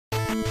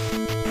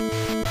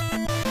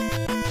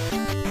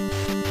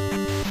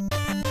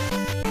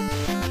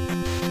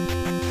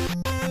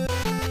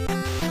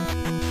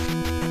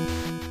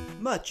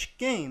Much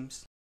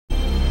games.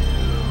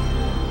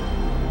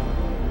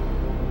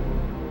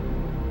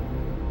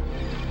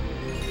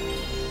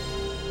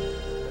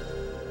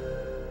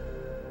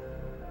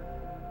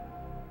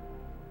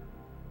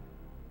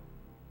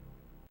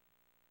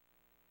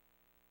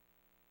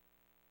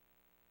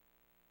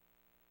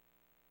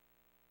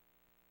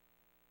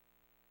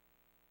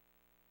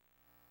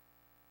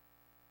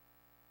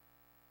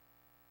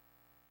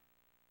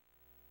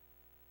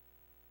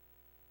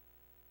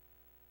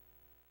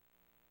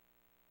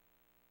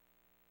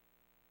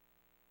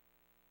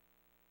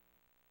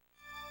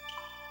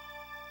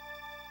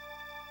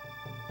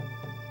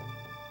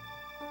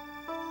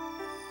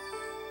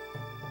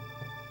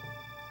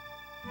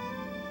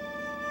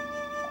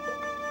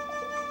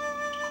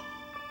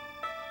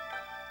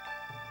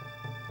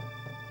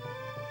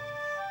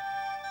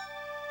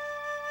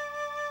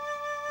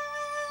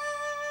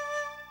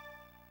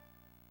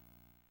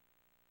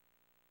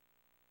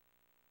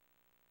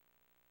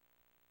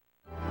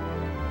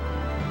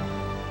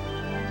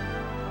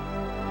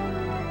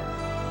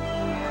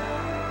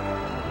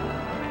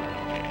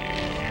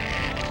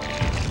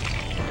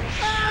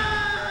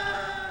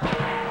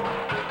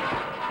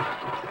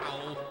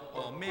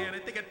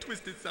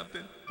 Twisted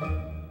something.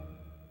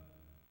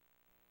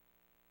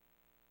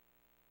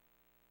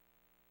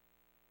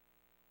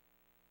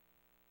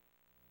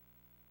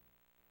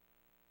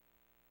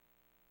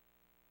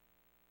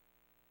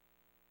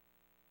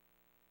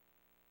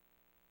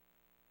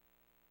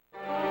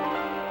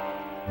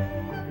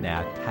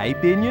 Now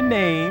type in your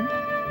name,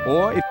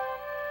 or if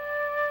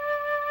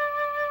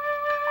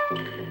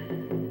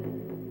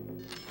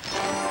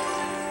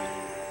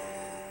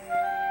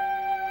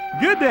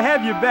good to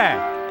have you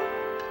back.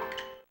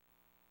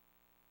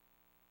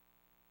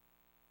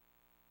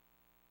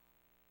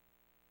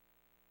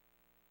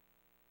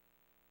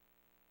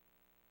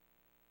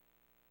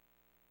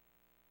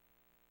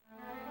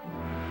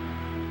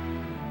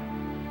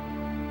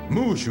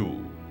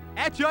 Mushu.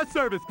 At your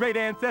service, great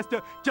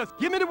ancestor. Just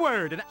give me the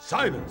word and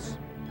Silence!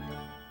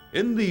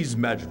 In these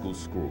magical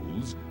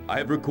scrolls, I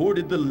have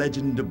recorded the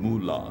legend of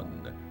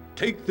Mulan.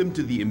 Take them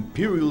to the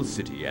Imperial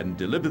City and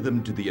deliver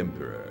them to the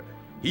Emperor.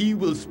 He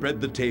will spread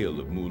the tale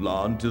of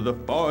Mulan to the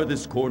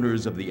farthest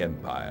corners of the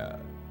Empire.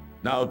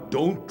 Now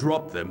don't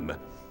drop them.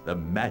 The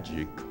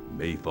magic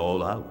may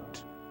fall out.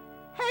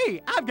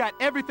 Hey, I've got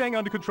everything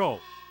under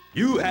control.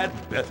 You had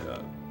better.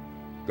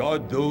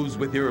 Guard those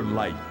with your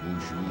life,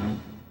 Mushu.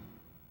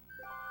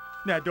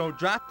 Now don't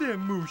drop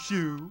them,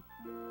 Mushu.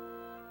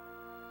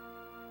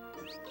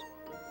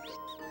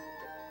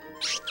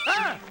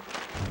 Ah!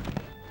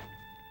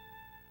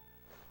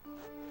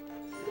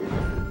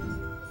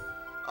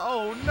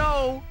 Oh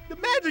no! The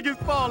magic is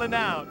falling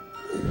out!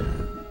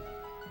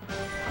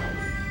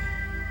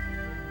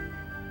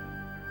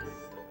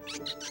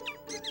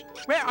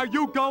 Where are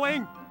you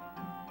going?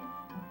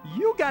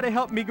 You gotta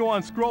help me go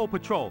on scroll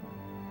patrol.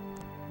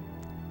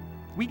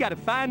 We gotta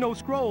find those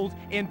scrolls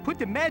and put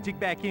the magic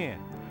back in.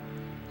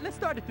 Let's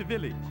start at the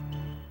village.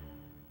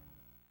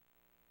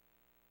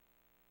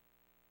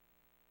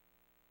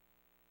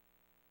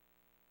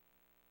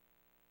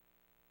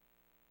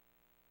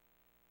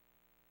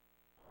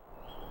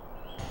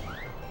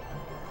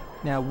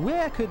 Now,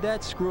 where could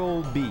that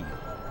scroll be?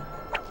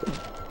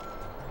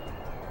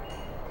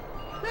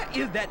 Where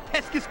is that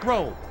pesky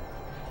scroll?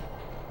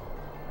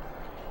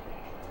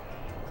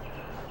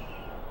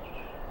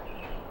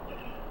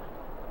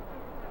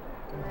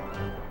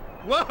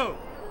 Whoa!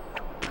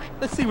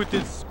 Let's see what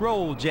this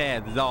scroll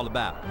jazz is all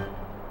about.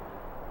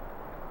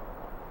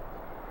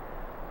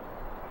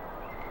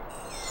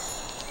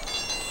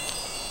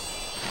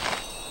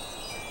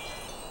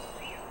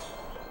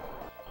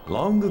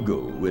 Long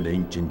ago, in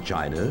ancient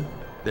China,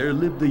 there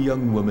lived a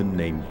young woman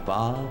named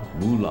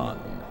Mulan.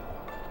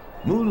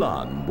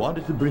 Mulan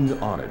wanted to bring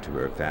honor to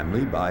her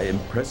family by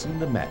impressing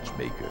the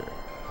matchmaker.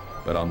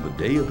 But on the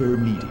day of her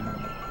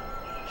meeting,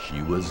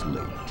 she was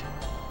late.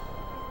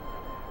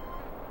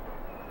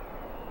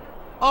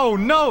 Oh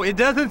no, it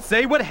doesn't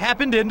say what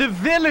happened in the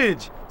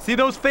village. See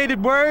those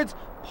faded words?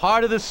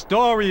 Part of the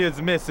story is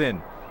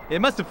missing.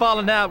 It must have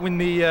fallen out when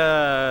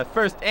the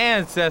first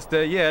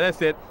ancestor, yeah,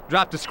 that's it,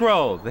 dropped the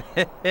scrolls.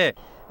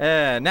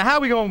 Now how are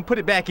we gonna put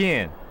it back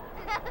in?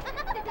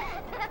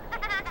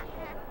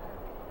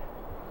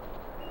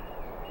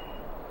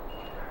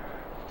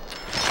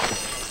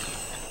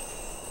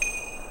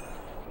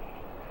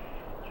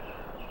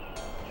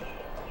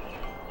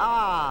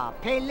 Ah,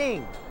 Pei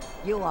Ling,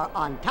 you are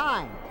on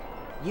time.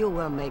 You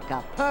will make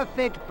a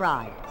perfect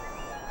bride.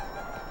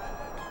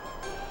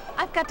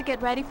 I've got to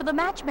get ready for the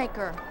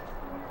matchmaker.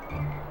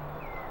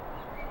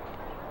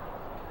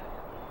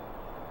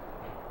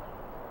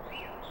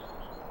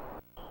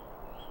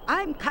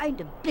 I'm kind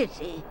of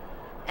busy.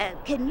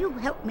 Can you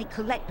help me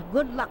collect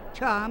good luck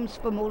charms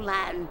for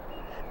Mulan?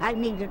 I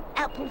need an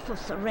apple for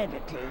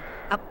serenity,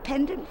 a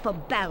pendant for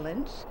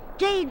balance,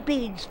 jade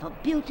beads for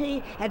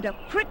beauty and a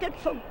cricket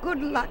for good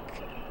luck.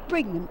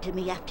 Bring them to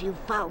me after you've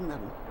found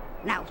them.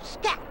 Now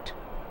scat!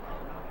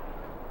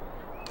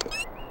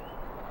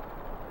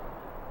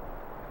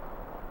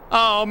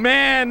 Oh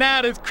man,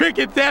 now there's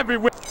crickets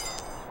everywhere.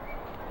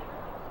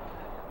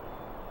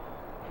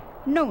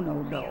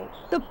 No.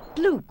 The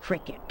blue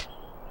cricket.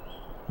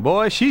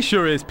 Boy, she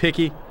sure is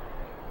picky.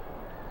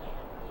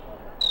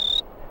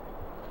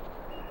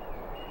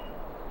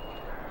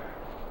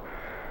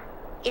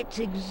 It's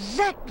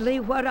exactly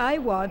what I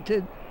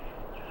wanted.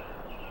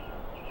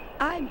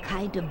 I'm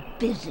kind of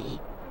busy.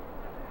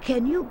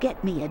 Can you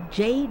get me a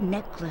jade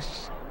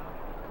necklace?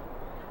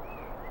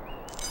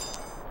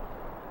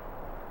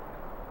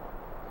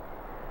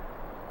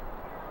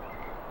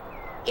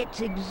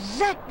 It's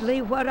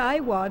exactly what I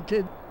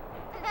wanted.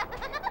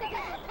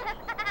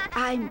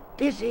 I'm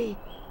busy.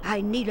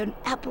 I need an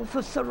apple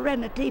for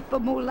serenity for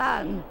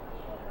Mulan.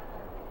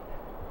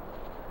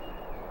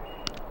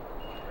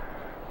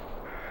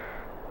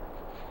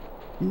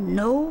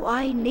 No,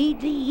 I need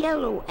the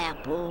yellow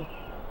apple.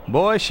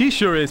 Boy, she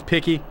sure is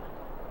picky.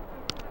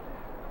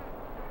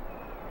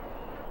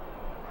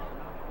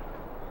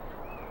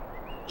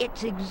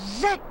 It's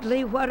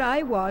exactly what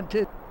I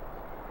wanted.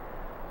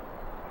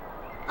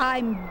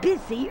 I'm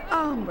busy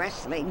arm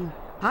wrestling.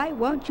 I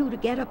want you to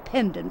get a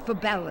pendant for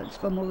balance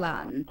for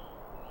Mulan.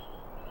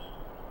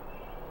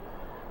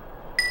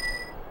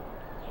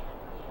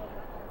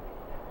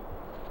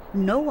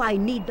 No, I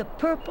need the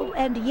purple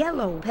and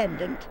yellow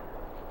pendant.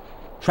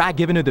 Try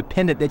giving her the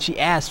pendant that she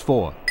asked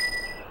for.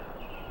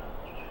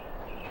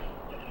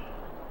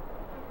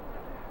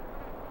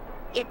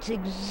 It's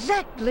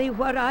exactly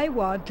what I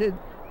wanted.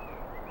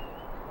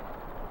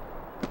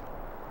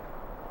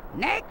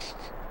 Next.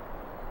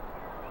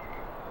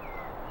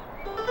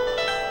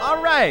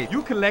 All right,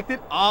 you collected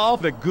all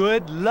the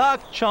good luck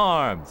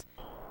charms.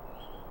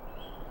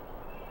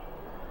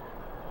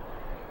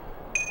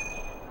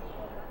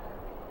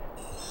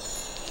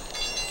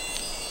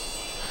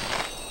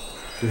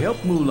 To help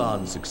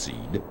Mulan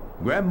succeed,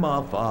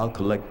 Grandma Fa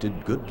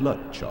collected good luck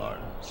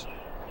charms.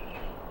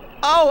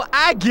 Oh,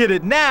 I get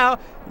it now.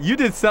 You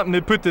did something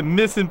to put the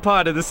missing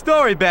part of the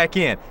story back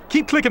in.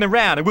 Keep clicking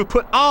around and we'll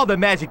put all the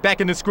magic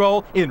back in the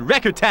scroll in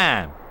record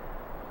time.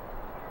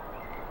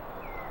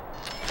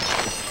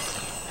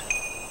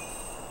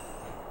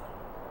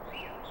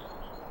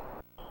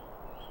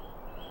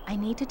 I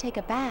need to take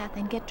a bath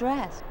and get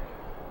dressed.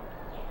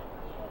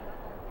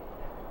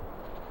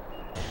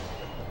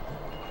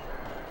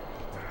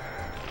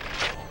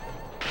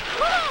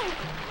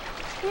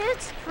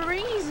 It's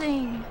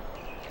freezing.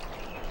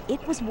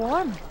 It was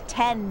warm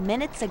 10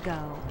 minutes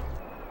ago.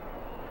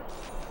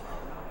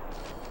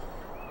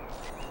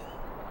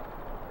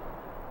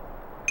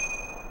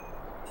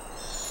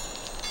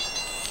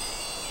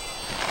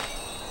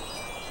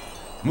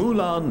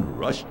 Mulan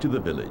rushed to the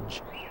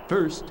village.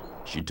 First,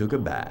 she took a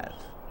bath.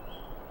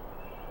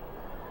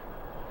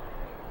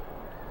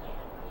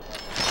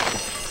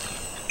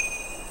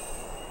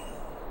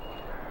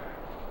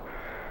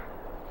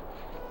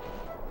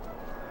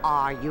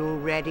 Are you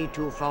ready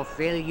to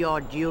fulfill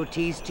your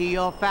duties to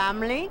your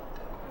family?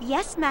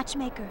 Yes,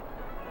 matchmaker.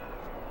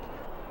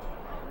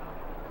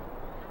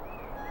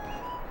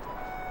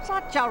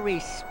 Such a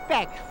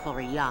respectful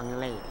young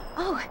lady.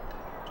 Oh,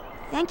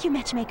 thank you,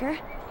 matchmaker.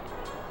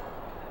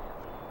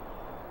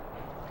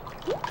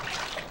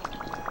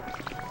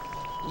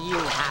 You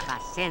have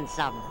a sense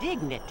of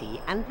dignity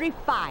and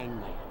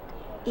refinement.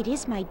 It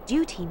is my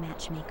duty,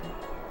 matchmaker.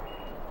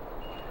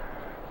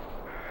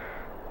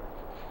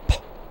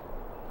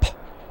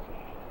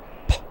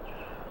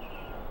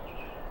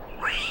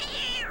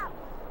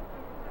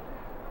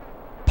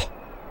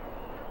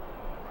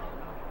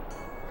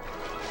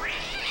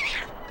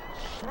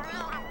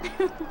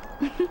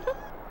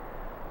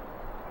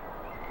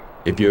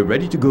 If you're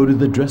ready to go to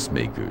the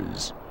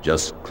dressmakers,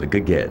 just click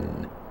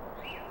again.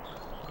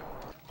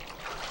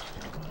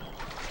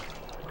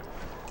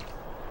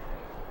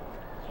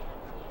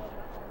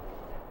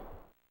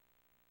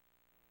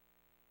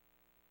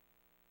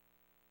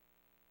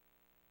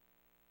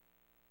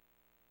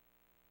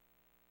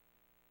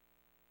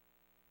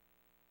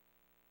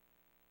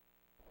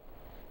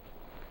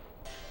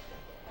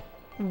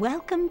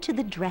 Welcome to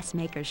the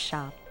dressmaker's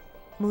shop.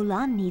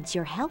 Mulan needs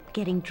your help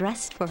getting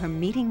dressed for her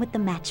meeting with the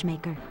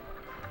matchmaker.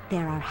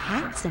 There are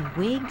hats and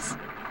wigs,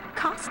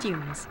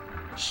 costumes,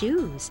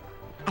 shoes,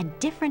 and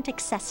different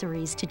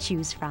accessories to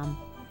choose from.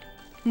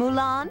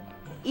 Mulan,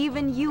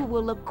 even you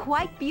will look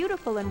quite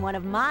beautiful in one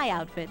of my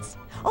outfits.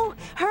 Oh,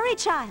 hurry,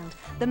 child!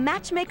 The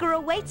matchmaker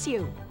awaits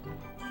you.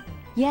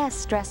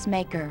 Yes,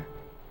 dressmaker.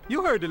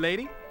 You heard the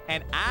lady,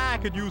 and I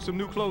could use some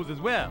new clothes as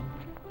well.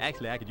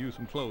 Actually, I could use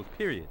some clothes,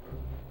 period.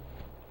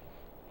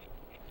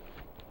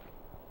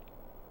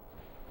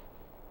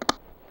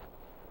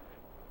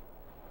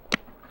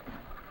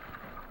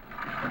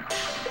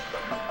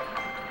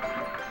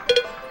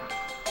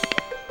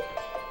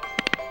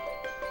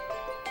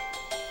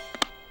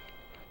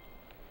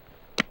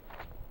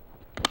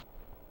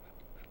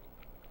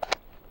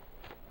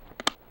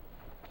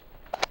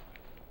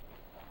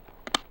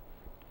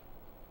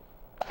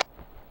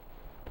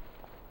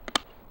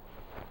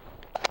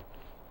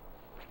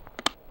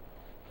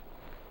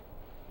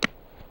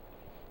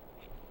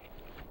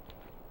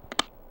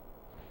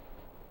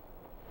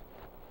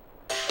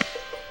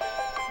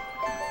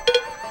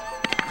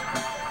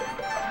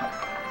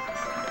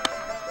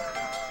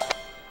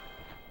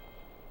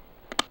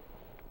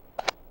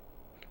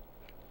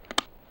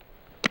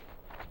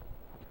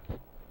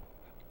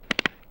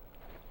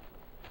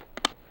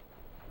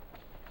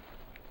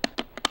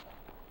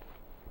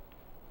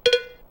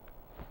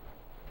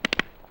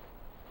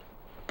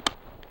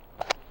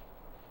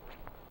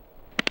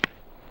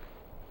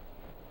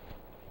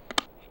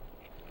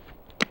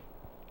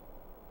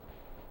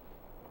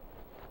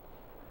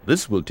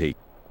 This will take...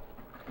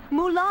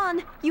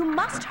 Mulan, you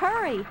must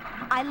hurry.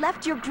 I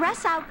left your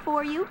dress out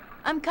for you.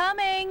 I'm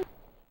coming.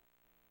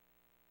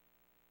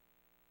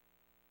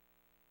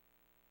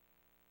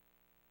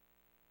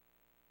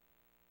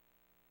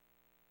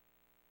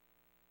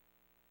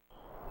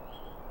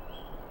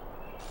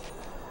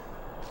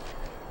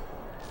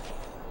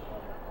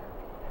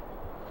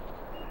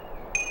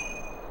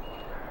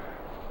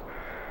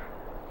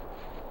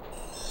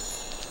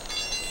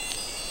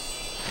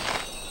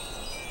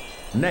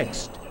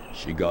 Next,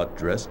 she got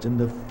dressed in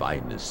the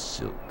finest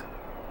silk.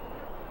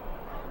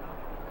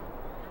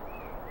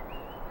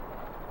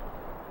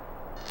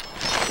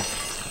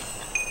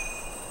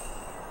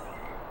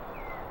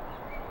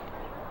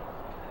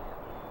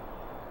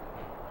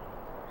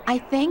 I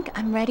think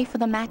I'm ready for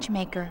the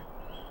matchmaker.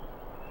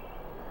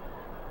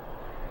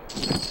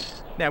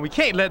 Now, we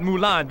can't let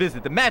Mulan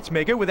visit the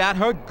matchmaker without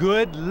her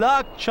good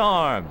luck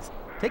charms.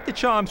 Take the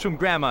charms from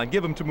Grandma and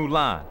give them to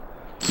Mulan.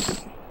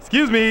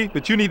 Excuse me,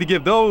 but you need to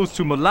give those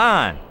to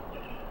Mulan.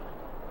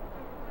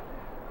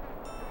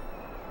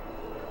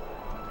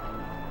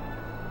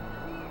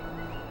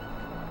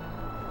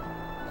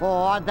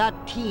 For the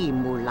tea,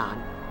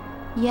 Mulan.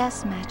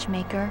 Yes,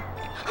 matchmaker.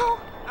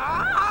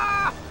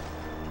 Ah!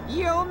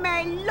 You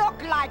may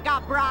look like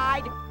a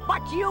bride,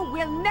 but you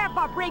will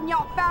never bring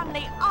your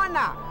family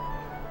honor.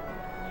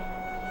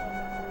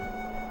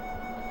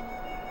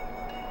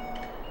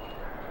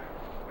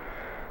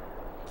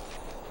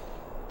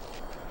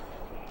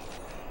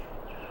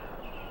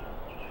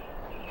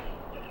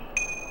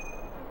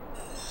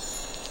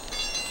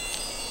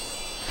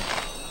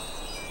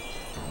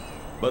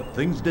 But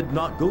things did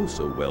not go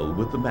so well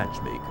with the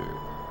matchmaker.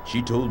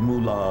 She told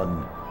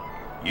Mulan,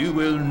 "You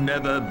will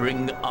never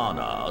bring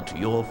honor to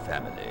your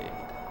family."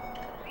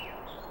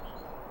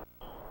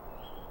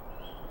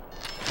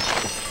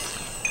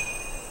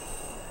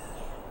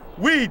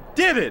 We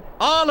did it!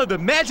 All of the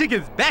magic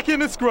is back in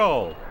the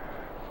scroll.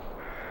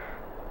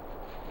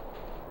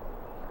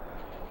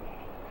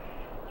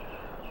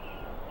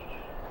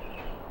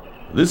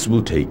 This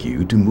will take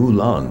you to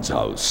Mulan's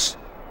house.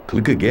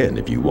 Click again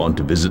if you want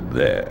to visit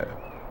there.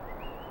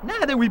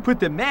 Now that we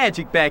put the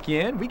magic back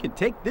in, we can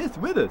take this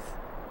with us.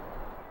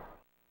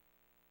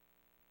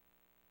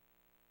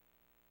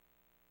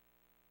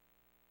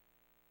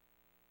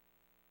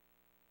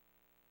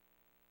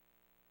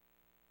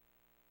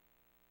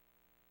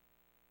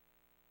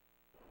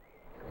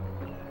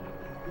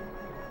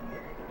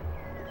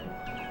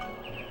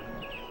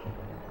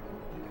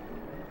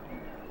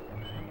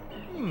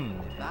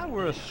 If I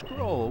were a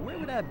scroll, where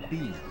would that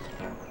be?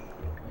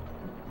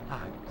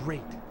 Ah,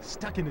 great.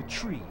 Stuck in a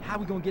tree. How are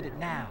we gonna get it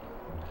now?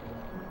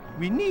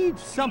 We need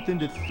something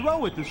to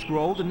throw at the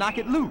scroll to knock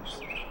it loose.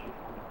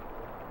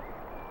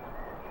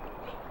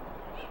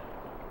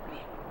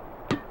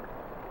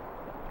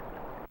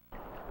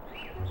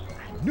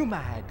 I knew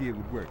my idea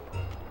would work.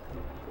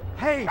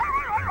 Hey!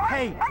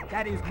 Hey!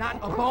 That is not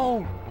a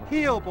bone!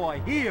 Heal,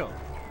 boy, heal!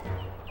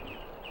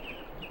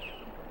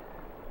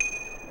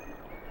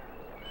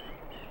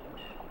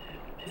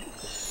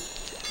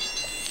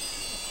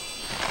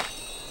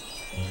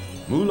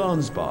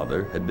 Mulan's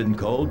father had been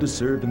called to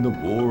serve in the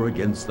war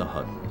against the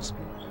Huns.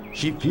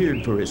 She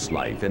feared for his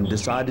life and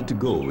decided to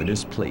go in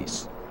his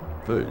place.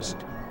 First,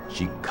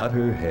 she cut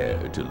her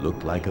hair to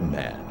look like a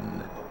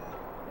man.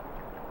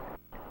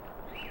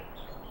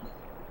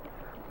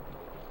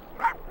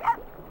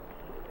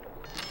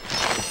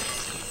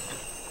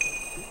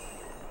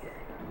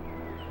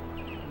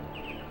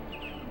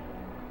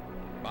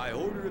 By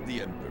order of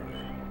the Emperor,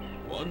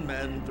 one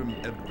man from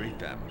every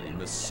family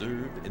must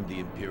serve in the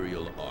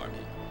Imperial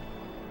Army.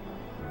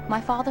 My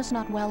father's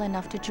not well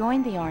enough to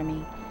join the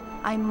army.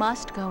 I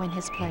must go in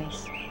his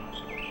place.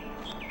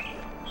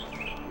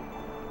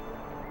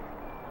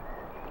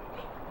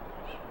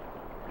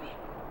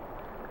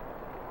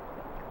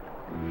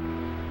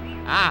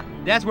 Ah,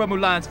 that's where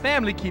Mulan's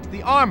family keeps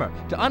the armor.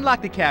 To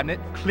unlock the cabinet,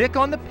 click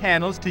on the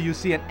panels till you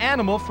see an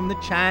animal from the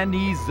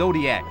Chinese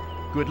zodiac.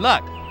 Good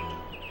luck.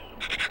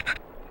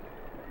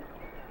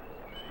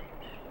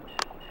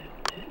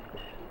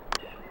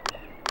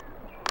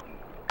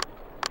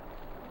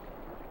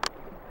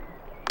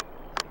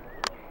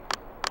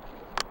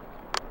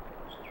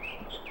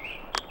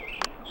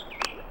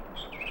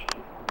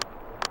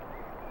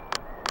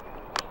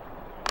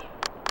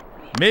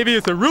 Maybe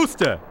it's a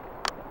rooster.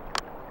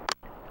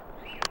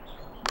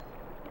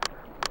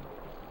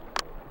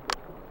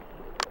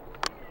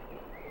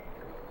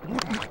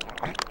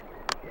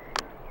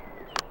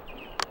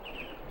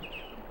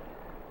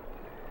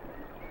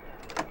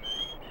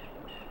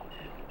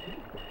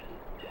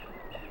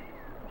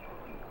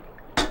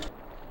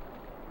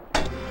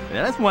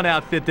 Now that's one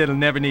outfit that'll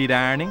never need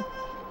ironing.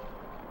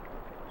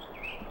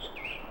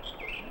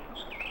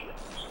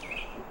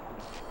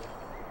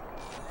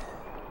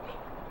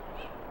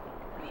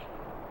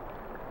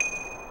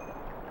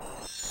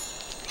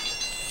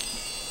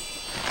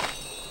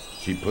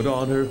 She put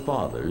on her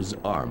father's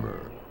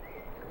armor.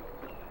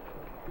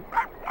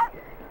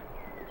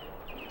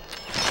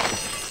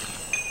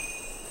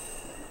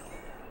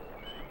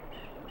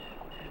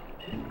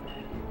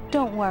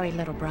 Don't worry,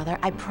 little brother.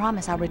 I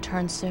promise I'll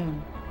return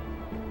soon.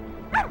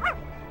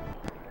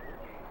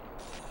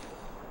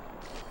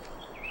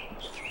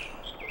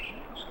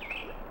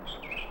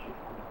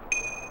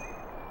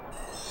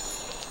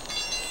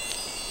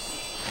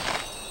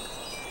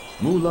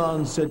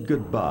 Mulan said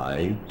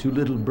goodbye to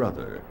little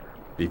brother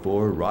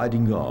before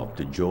riding off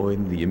to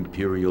join the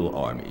Imperial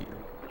Army.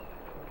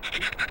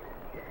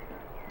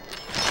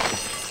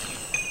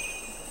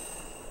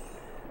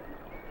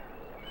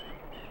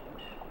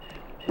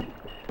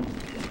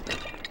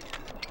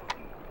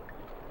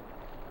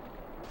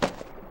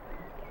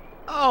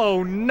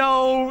 Oh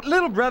no,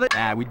 little brother.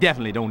 We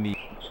definitely don't need.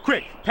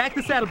 Quick, pack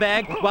the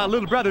saddlebag while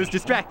little brother is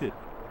distracted.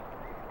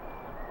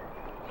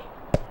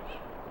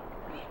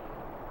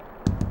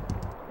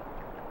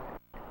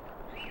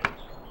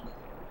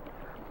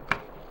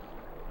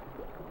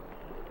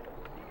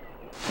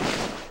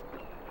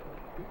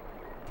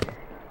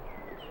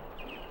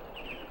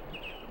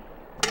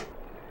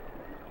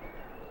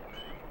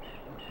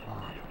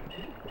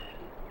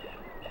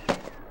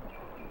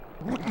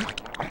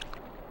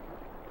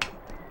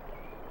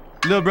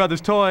 Little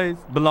brother's toys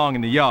belong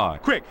in the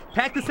yard. Quick,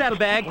 pack the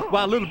saddlebag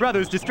while little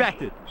brother is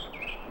distracted.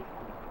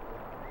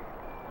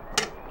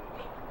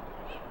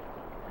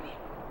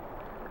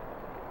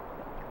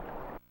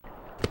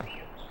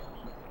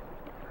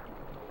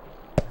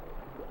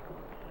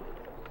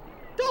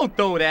 Don't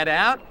throw that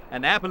out.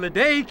 An apple a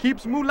day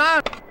keeps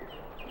Mulan.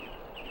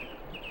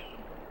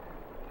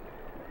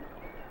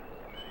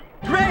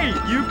 Great!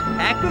 You've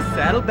packed the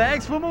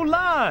saddlebags for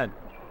Mulan.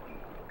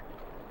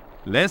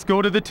 Let's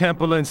go to the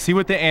temple and see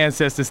what the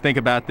ancestors think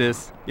about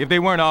this. If they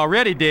weren't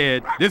already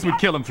dead, this would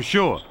kill them for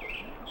sure.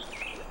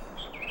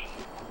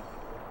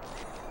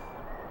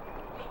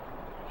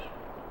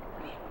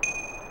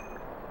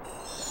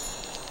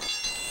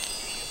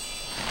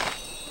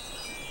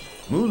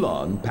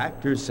 Mulan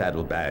packed her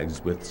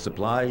saddlebags with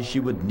supplies she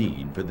would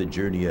need for the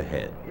journey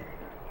ahead.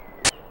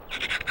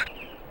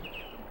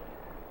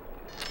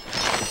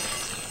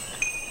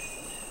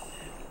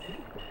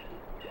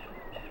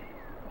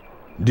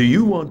 Do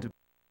you want to...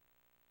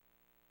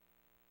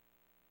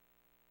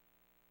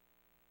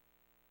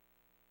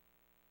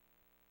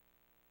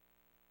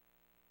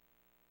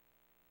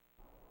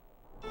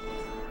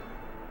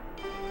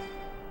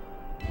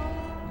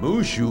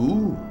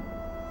 Mushu,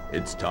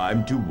 it's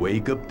time to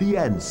wake up the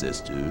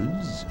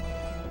ancestors.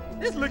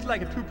 This looks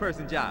like a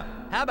two-person job.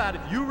 How about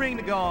if you ring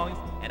the gongs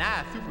and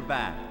I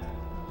supervise?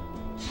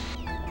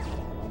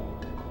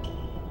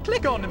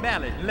 Click on the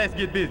mallet and let's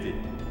get busy.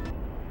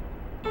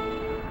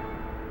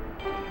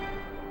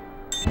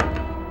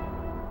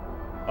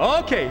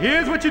 Okay,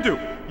 here's what you do.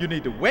 You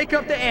need to wake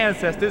up the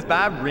ancestors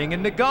by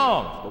ringing the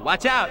gongs. But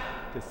watch out,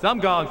 because some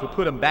gongs will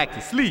put them back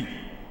to sleep.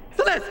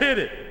 So let's hit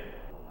it.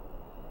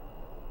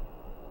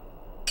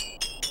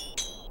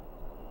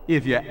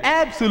 If you're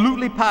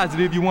absolutely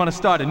positive you want to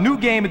start a new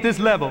game at this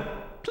level,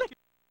 click.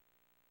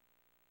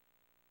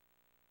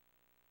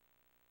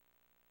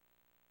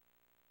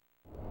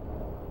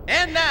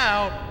 And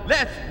now,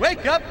 let's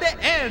wake up the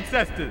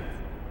ancestors.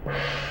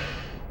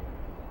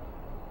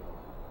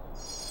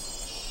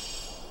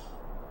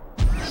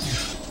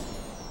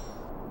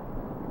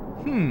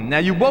 Now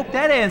you woke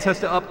that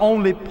ancestor up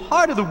only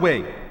part of the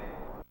way.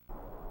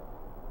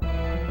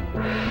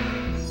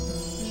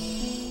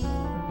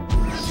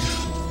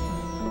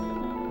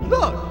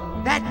 Look,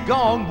 that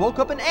gong woke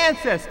up an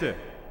ancestor.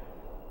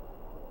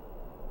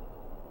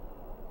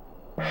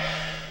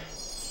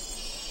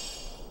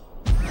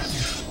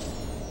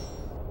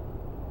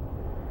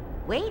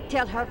 Wait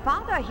till her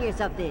father hears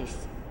of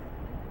this.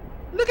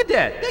 Look at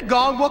that. That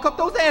gong woke up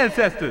those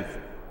ancestors.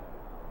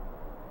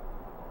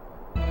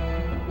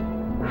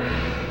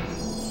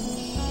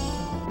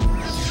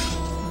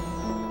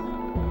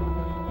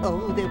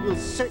 Oh, there will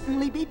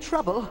certainly be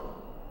trouble.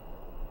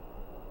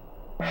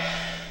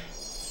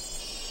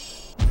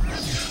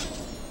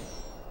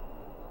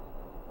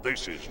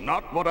 This is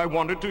not what I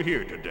wanted to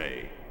hear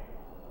today.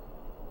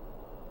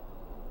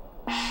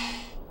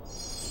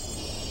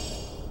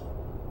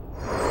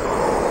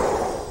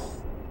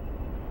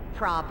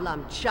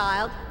 Problem,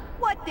 child.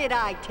 What did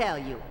I tell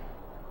you?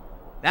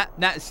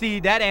 See,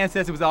 that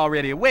ancestor was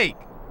already awake.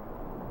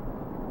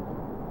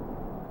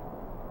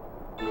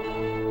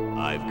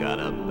 I've got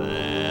a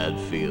bad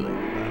feeling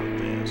about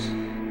this.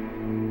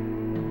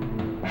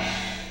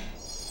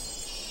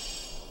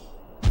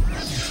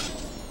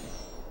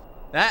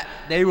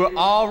 They were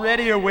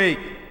already awake.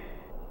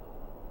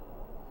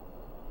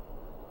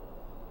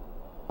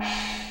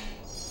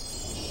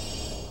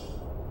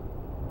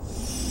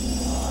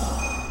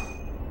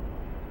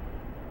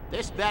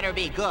 This better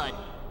be good.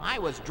 I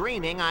was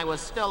dreaming I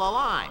was still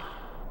alive.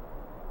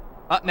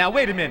 Now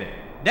wait a minute.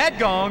 That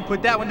gong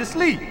put that one to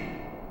sleep.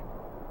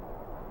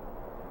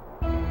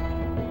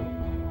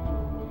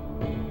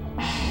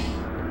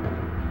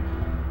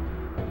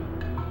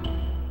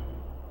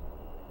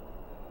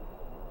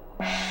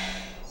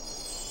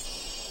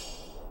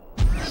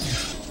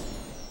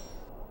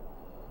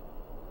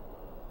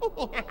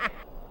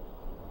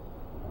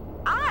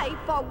 I,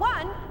 for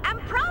one, am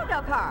proud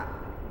of her.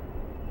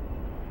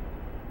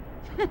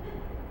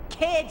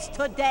 Kids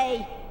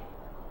today.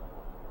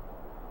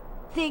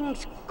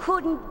 Things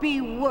couldn't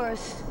be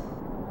worse.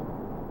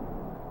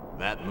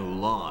 That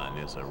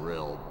Mulan is a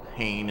real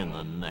pain in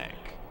the neck.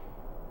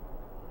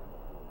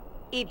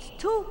 It's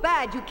too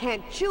bad you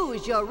can't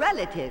choose your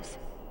relatives.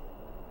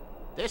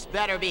 This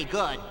better be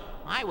good.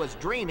 I was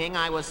dreaming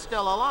I was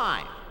still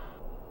alive.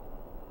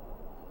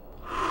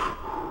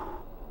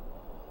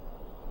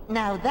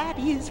 Now that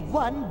is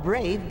one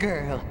brave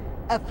girl.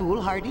 A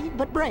foolhardy,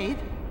 but brave.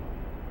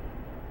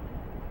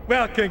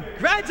 Well,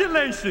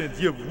 congratulations!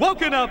 You've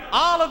woken up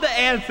all of the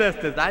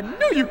ancestors. I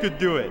knew you could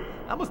do it.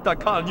 I'm gonna start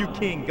calling you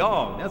King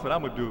Gong. That's what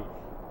I'm gonna do.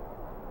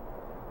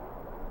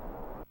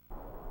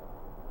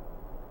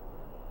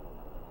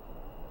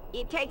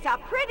 It takes a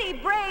pretty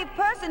brave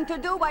person to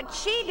do what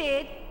she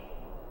did.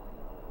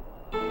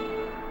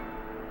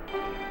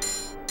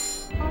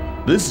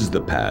 This is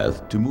the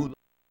path to Mulan.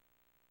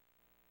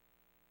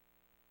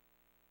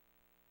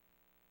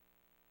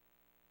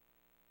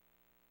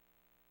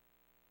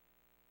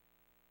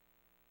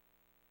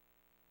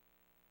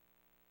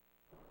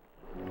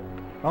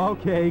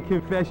 Okay,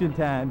 confession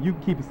time. You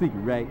keep a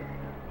secret, right?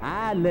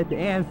 I let the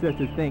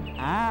ancestors think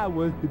I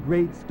was the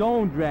great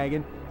stone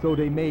dragon, so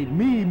they made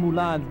me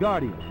Mulan's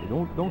guardian.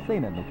 So don't say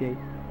nothing, okay?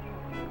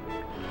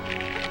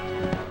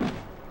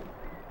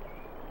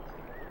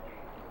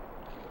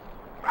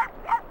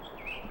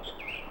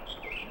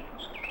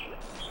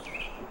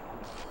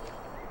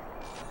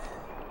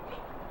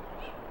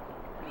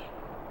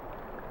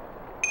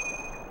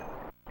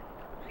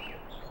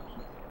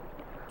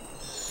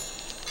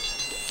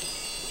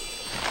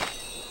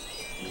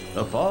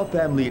 The Fa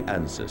family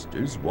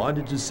ancestors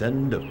wanted to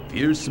send a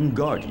fearsome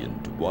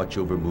guardian to watch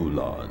over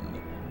Mulan,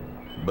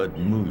 but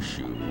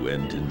Mushu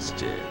went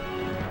instead.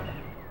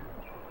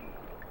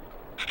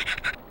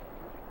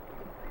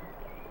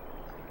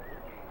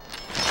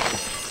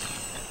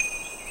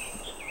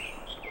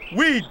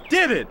 We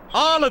did it!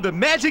 All of the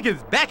magic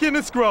is back in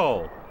the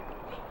scroll.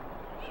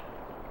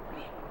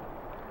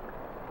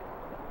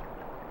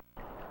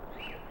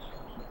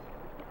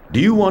 Do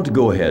you want to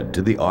go ahead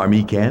to the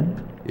army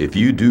camp? If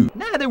you do...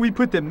 Now that we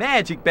put the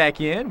magic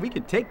back in, we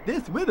can take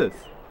this with us.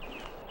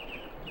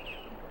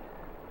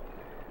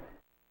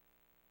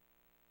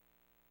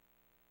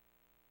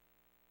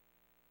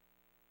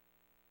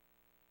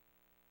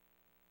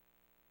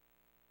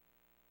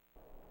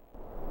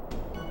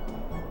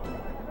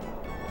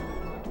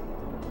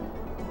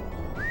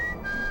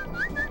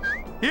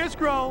 Here,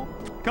 Scroll.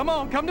 Come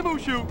on, come to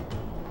Mushu.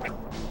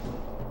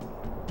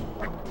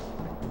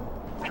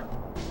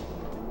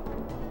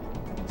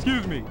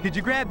 Excuse me, did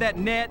you grab that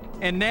net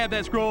and nab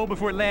that scroll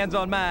before it lands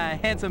on my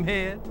handsome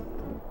head?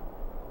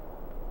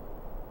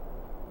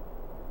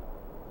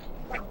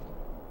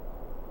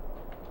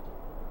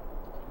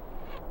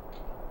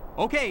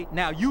 Okay,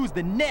 now use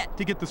the net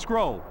to get the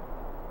scroll.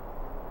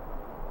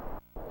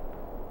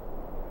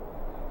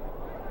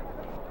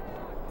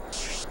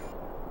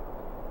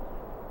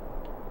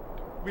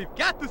 We've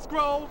got the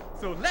scroll,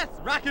 so let's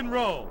rock and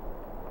roll.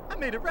 I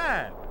made it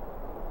rhyme.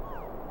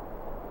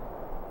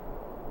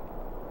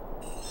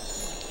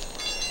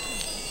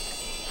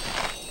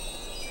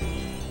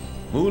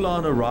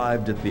 Mulan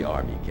arrived at the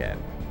army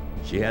camp.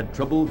 She had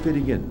trouble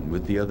fitting in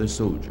with the other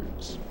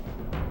soldiers.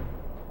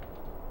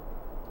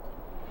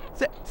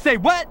 Say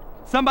what?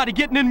 Somebody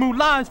getting in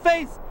Mulan's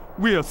face?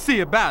 We'll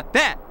see about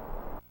that.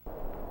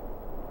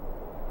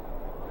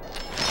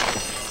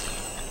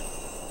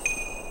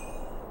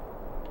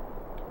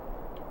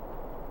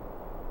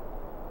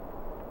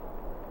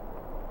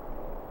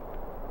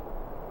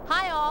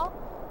 Hi all.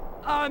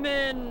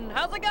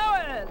 How's it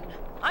going?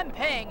 I'm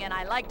Ping and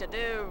I like to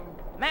do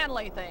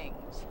manly things.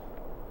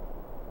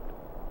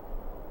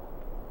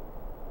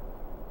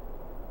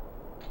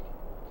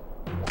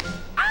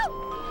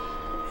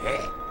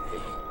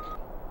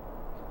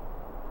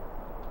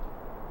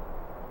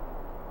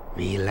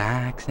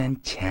 Relax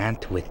and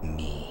chant with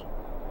me.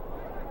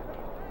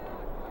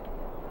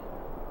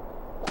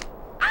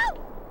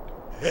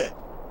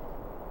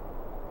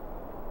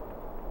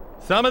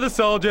 Some of the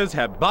soldiers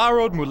have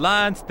borrowed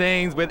Mulan's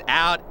things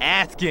without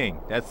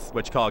asking. That's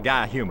what you call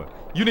guy humor.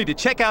 You need to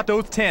check out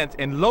those tents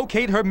and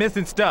locate her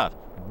missing stuff.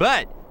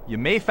 But you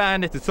may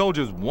find that the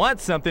soldiers want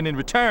something in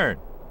return.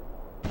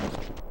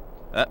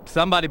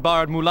 Somebody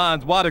borrowed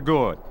Mulan's water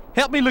gourd.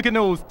 Help me look in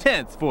those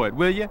tents for it,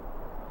 will you?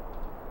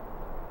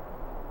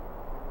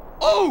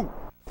 Oh!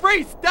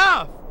 Free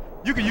stuff!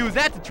 You can use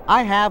that to...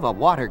 I have a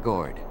water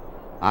gourd.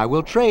 I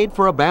will trade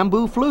for a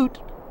bamboo flute.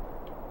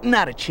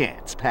 Not a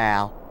chance,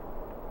 pal.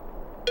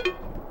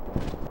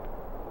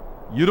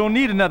 You don't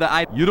need another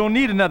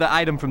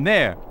item from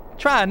there.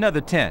 Try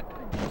another tent.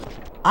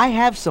 I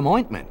have some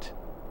ointment.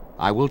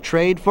 I will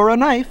trade for a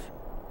knife.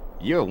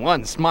 You're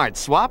one smart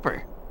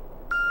swapper.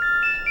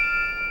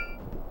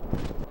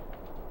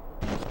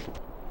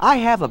 I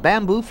have a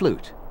bamboo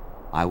flute.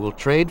 I will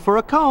trade for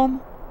a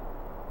comb.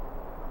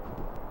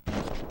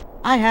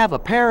 I have a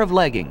pair of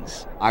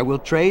leggings. I will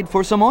trade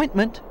for some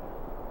ointment.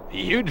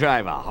 You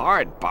drive a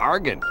hard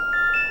bargain.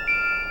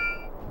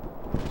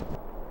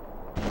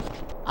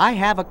 I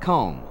have a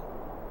comb.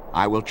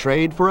 I will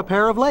trade for a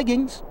pair of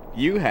leggings.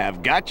 You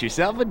have got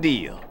yourself a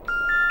deal.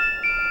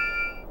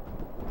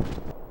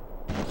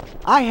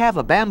 I have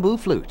a bamboo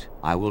flute.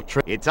 I will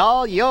trade. It's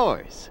all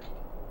yours.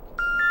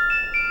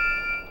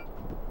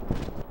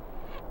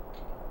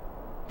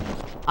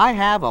 I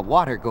have a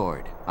water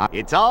gourd.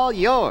 It's all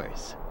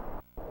yours.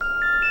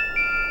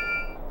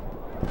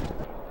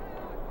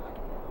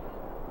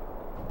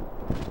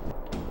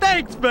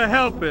 Thanks for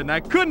helping. I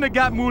couldn't have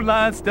got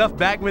Mulan's stuff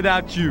back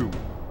without you.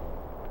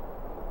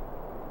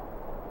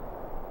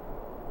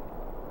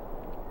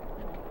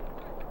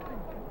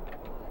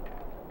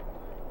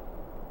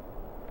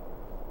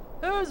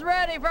 Who's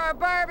ready for a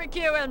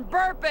barbecue and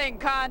burping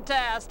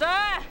contest,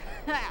 huh?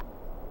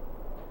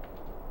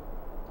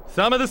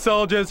 Some of the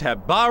soldiers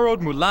have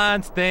borrowed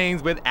Mulan's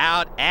things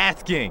without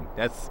asking.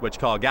 That's what you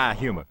call guy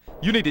humor.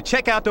 You need to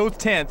check out those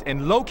tents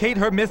and locate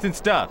her missing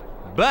stuff.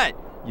 But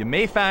you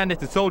may find that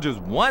the soldiers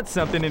want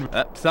something in...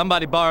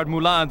 somebody borrowed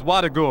Mulan's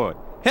water gourd.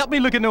 Help me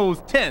look in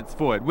those tents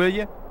for it, will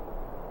you?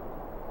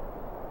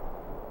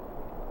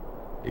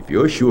 If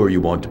you're sure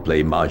you want to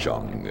play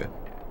Mahjong,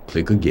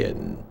 click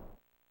again.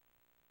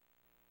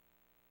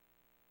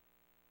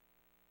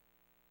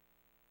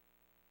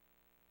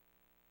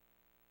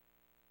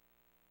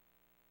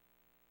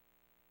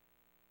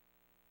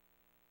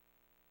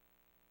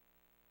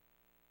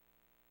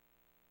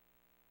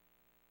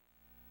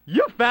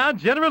 You found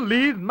General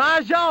Lee's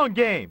Mahjong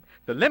game.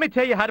 So let me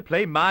tell you how to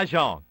play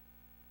Mahjong.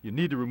 You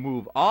need to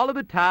remove all of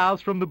the tiles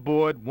from the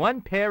board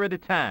one pair at a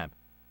time.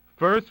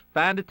 First,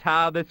 find a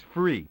tile that's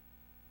free.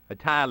 A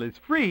tile is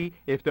free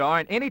if there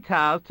aren't any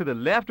tiles to the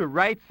left or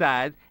right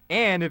sides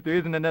and if there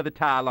isn't another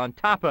tile on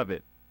top of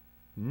it.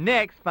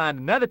 Next, find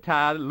another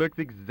tile that looks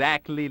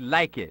exactly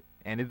like it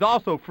and is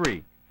also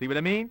free. See what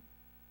I mean?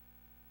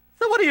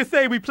 So what do you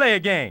say we play a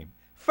game?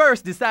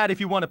 First, decide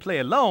if you want to play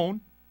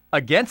alone,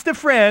 against a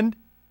friend,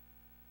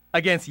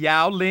 against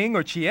Yao Ling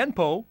or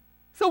Qianpo.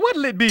 So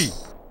what'll it be?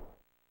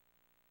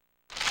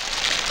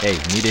 Hey,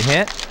 need a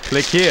hint?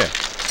 Click here.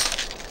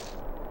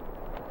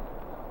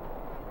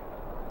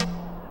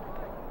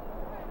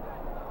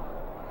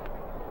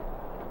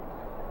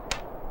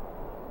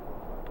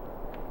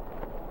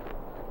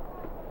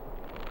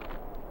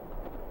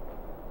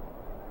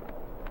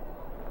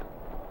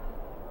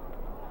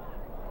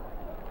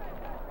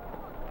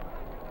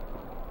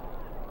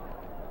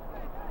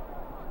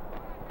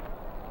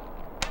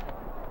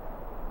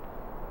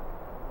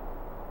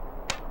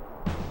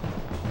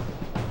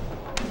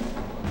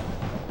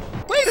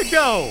 Way to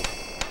go!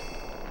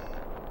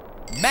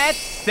 Match,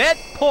 set,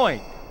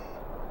 point.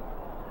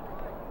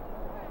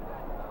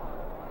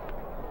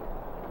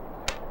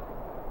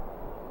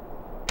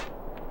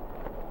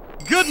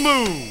 Good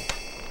move!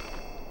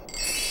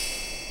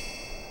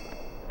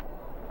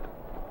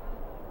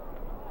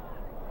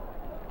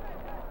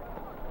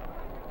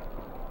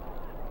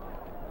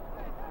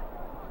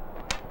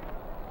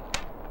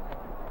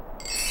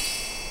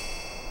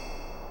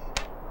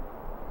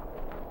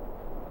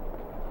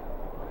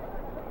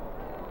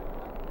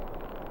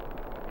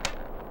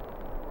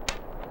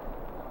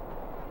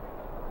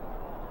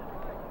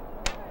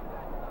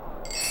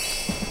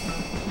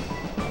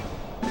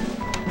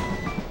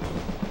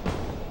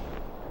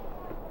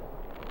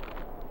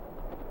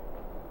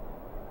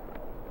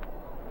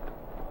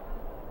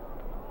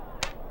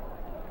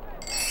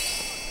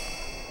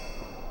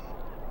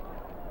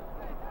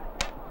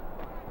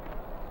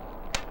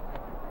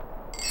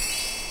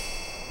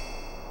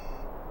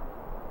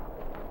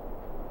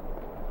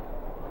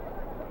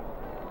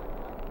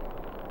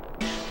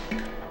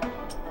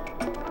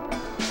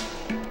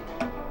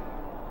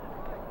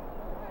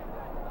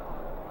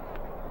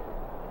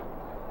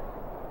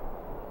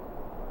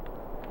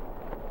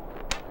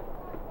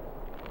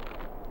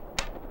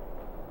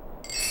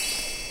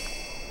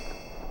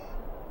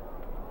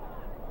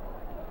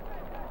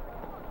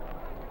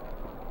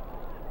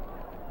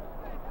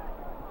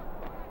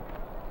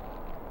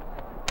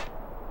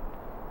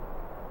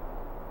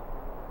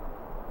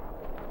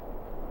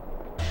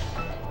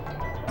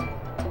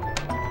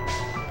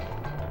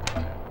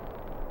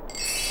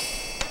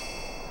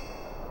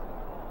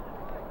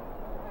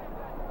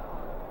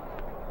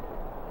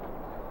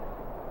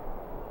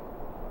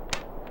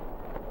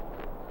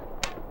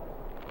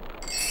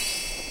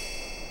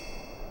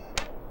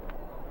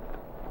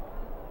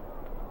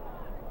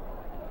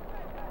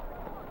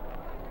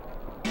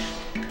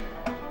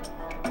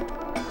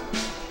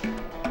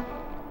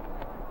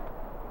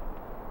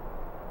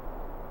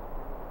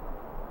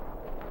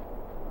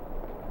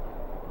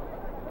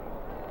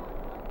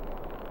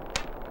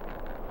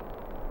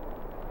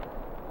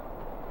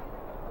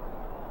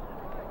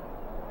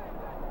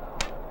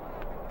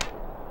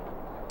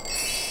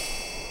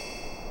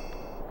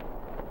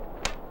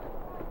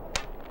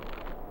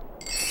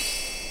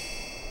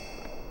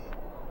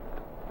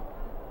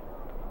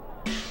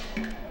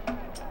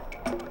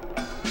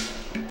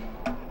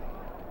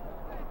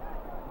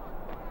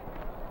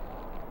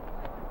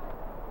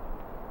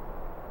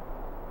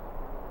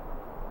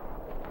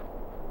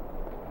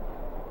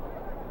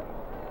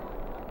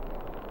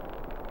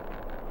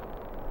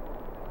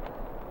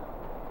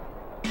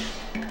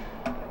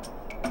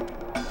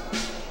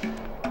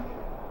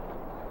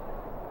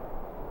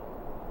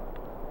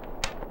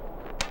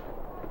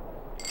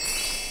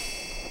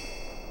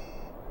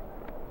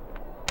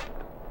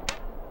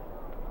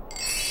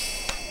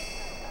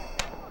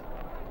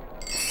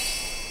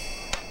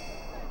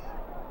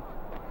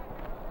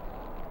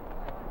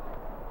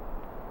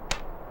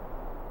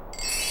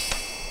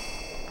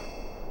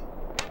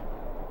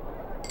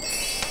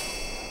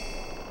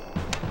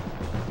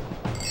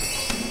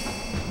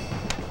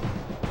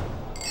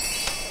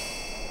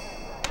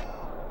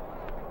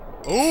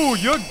 Oh,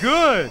 you're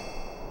good.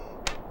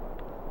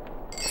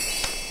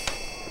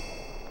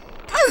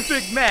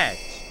 Perfect match.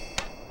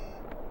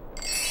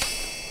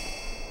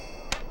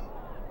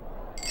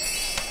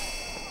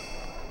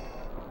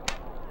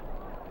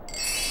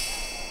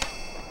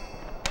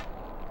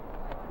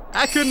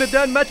 I couldn't have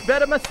done much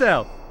better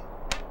myself.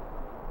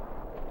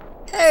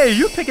 Hey,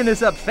 you're picking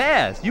this up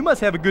fast. You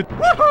must have a good...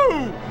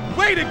 Woohoo!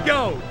 Way to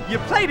go! You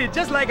played it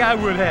just like I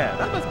would have.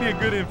 That must be a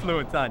good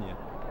influence on you.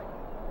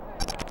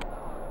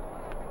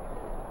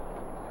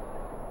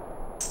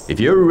 If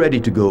you're ready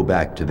to go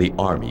back to the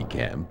army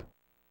camp,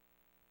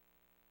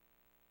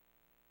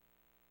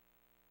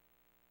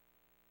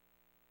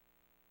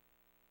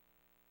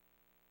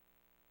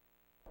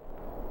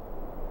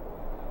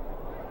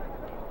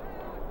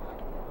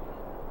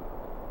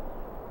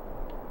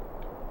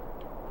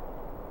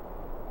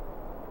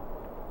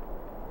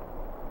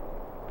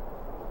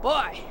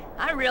 Boy,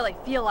 I really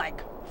feel like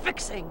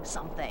fixing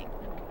something.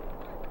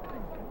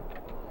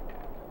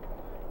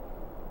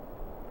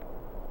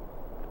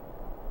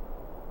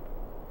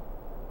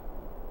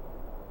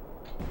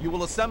 You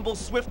will assemble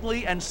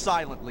swiftly and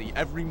silently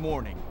every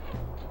morning.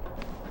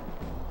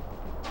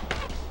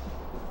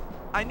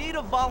 I need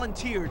a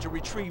volunteer to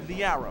retrieve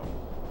the arrow.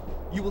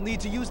 You will need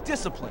to use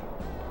discipline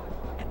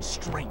and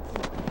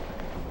strength.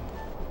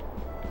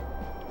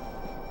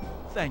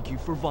 Thank you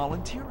for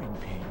volunteering,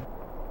 Ping.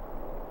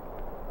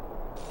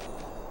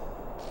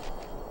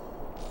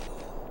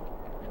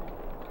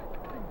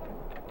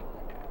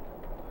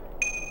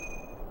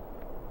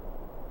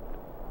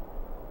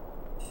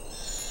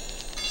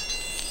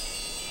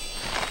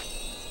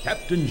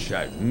 Captain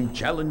Shang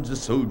challenged the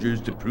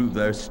soldiers to prove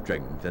their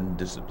strength and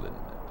discipline.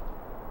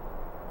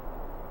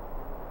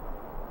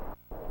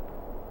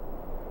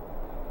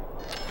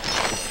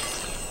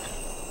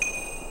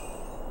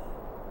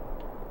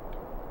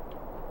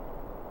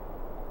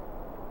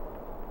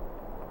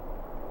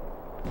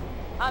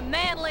 A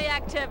manly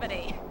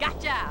activity.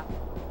 Gotcha!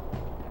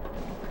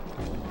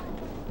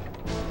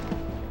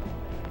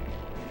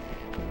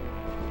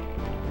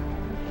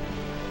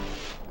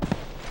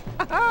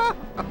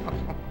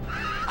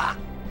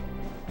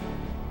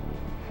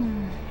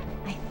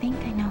 I think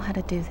I know how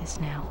to do this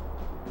now.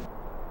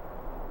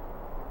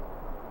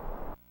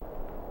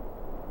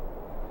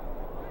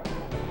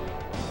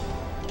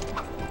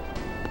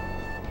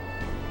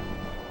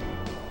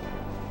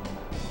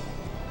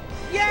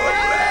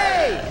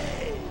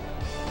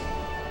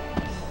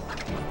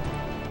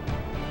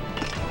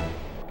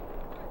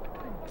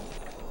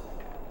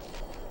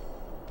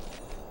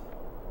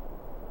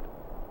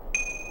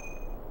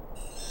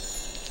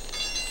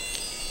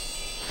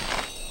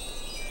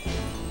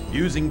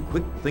 Using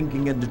quick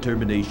thinking and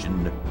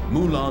determination,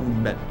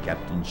 Mulan met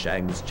Captain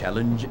Shang's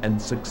challenge and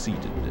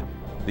succeeded.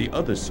 The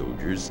other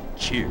soldiers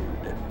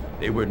cheered.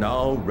 They were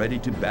now ready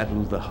to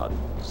battle the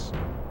Huns.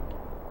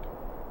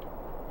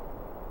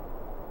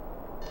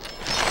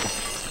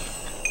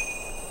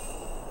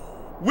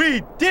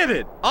 We did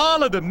it!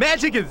 All of the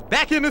magic is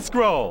back in the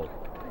scroll.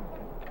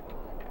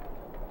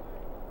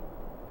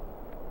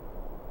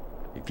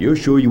 If you're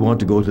sure you want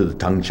to go to the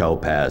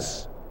Tangshao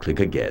Pass, click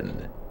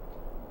again.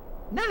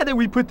 Now that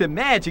we put the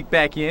magic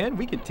back in,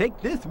 we can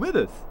take this with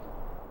us.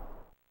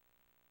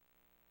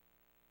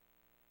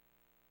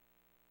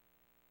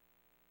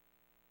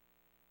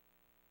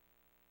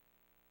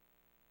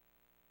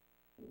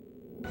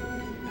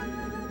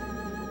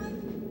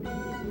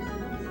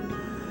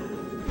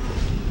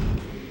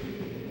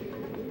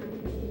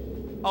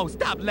 Oh,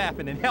 stop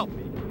laughing and help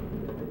me.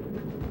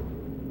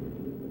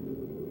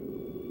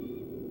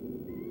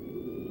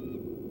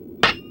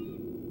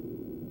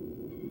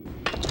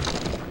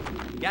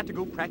 Got to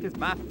go practice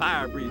my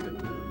fire breathing.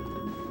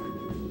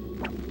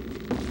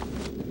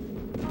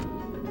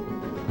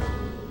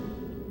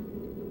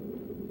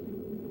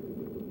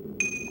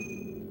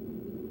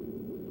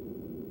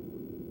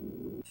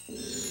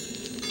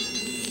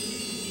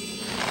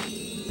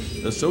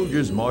 The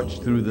soldiers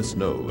marched through the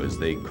snow as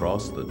they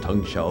crossed the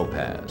Tangshao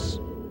Pass.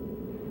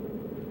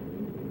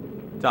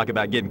 Talk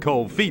about getting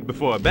cold feet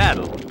before a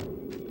battle.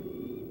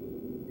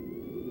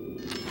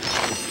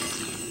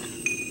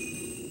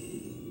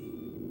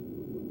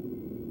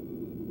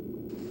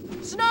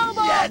 Snowball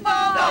fight!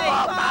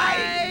 Snowball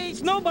fight!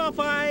 Snowball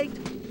fight!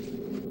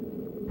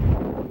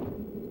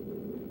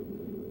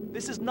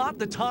 This is not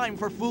the time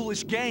for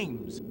foolish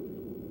games.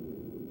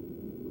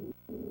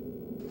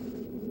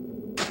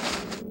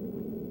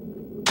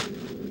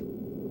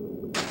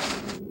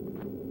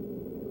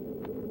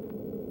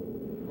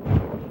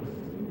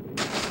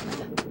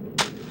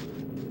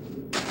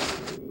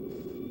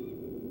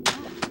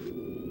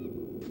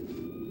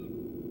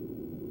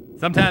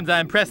 Sometimes I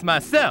impress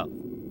myself.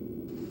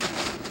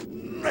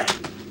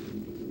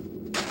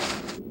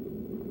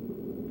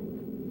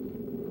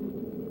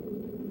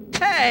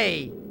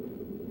 Hey!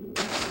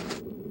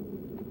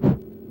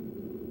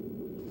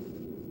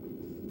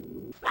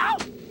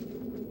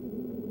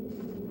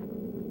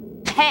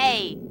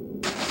 Hey!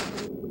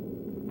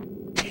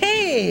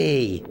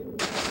 Hey!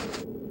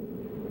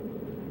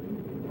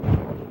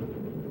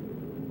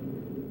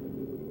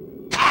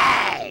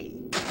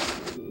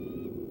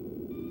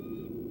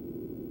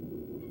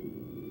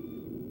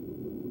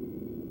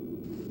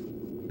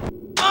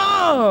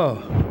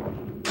 Oh!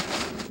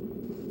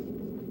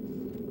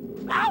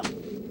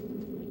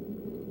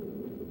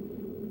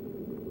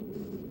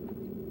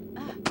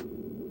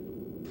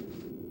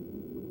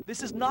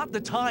 This is not the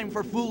time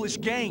for foolish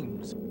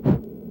games.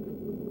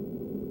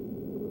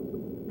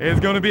 It's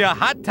gonna be a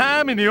hot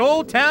time in the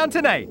old town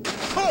tonight.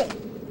 Oh!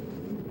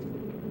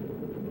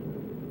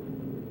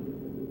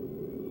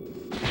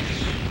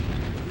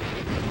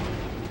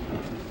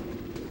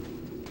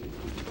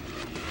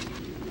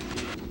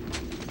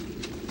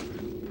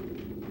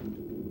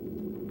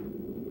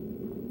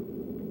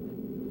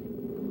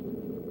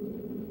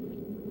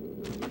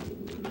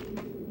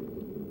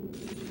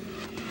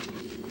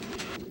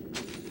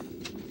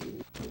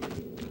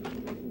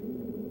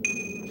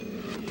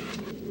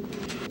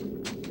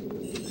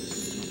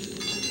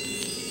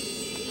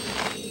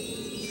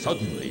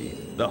 Suddenly,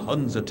 the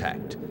Huns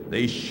attacked.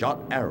 They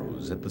shot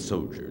arrows at the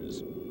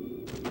soldiers.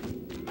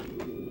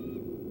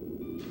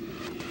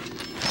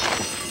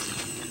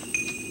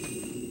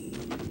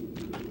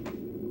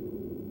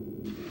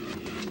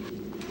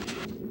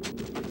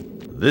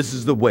 This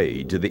is the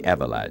way to the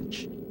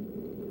avalanche.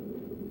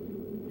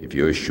 If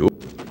you're sure...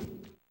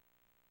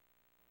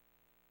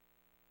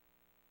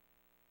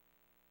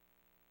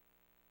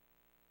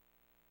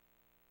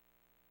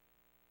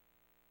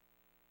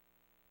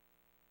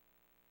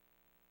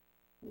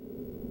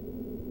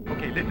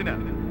 Okay, listen up.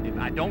 If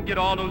I don't get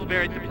all those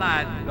buried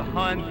supplies, the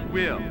Huns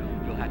will.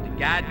 You'll have to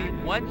guide me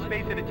one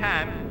space at a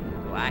time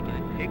so I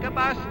can pick up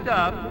our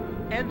stuff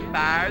and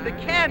fire the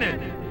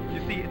cannon. You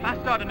see, if I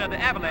start another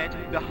avalanche,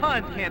 the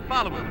Huns can't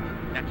follow us.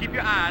 Now keep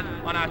your eyes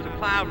on our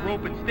supply of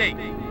rope and stakes.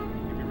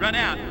 If we run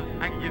out,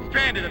 I can get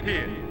stranded up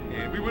here.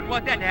 And we wouldn't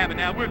want that to happen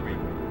now, would we?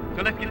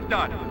 So let's get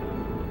started.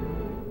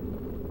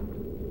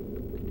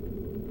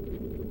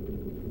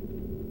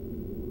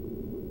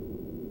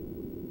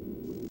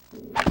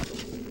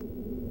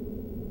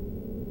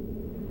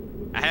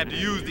 I have to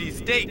use these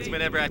stakes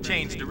whenever I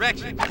change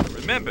direction.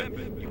 Remember,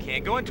 you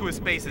can't go into a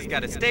space that's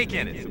got a stake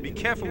in it, so be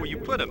careful where you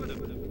put them.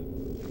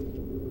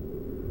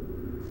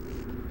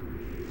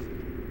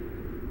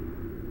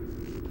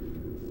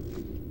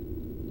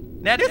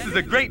 Now this is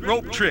a great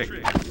rope trick.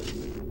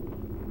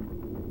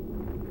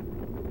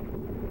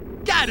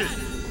 Got it!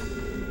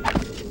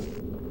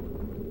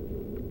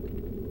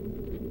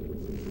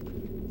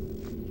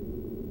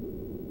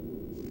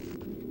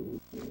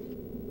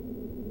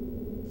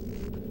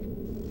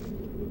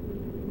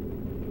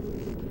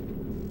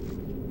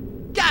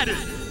 Got it!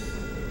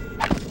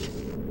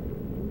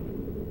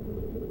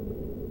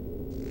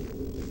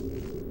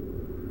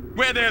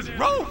 Where there's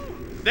rope,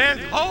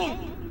 there's hope!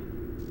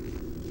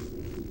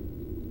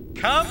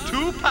 Come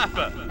to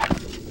Papa!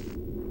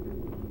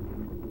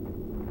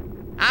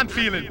 I'm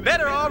feeling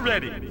better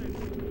already.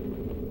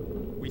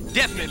 We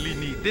definitely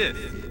need this.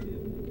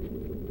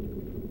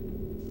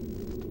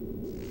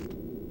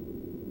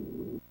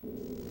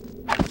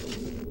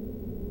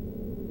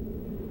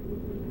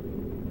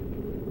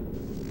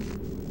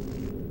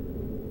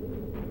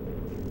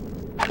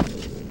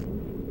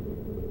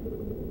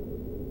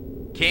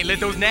 Can't let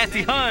those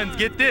nasty Huns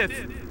get this.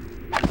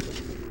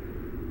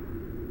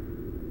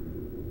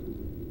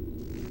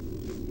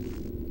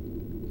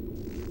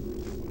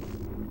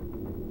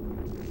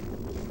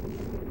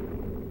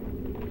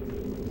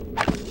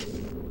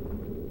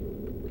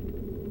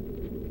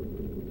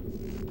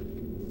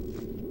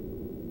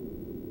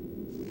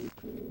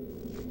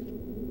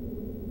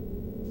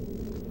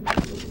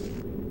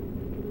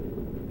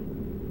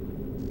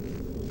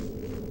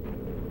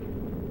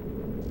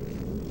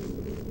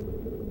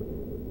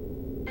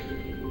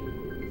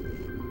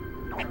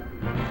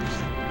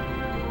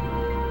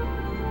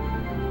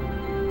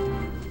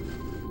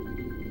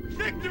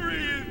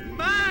 Victory is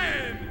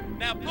mine!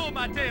 Now pull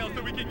my tail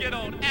so we can get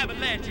on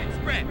Avalanche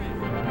Express.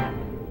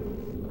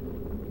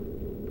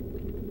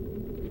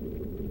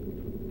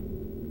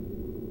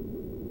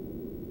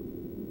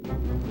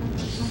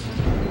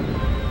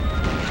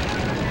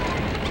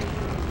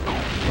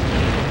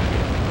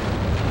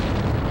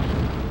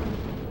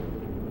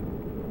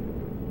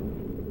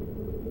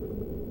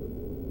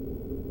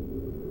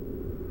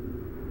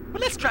 Well,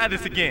 let's try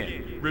this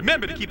again.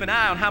 Remember to keep an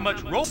eye on how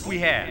much rope we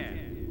have.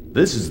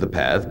 This is the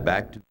path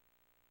back to...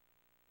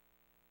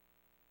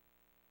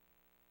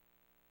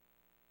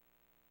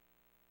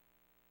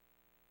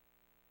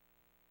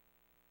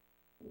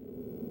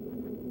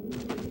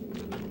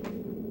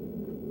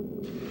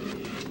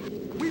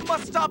 We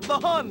must stop the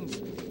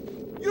Huns!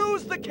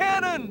 Use the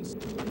cannons!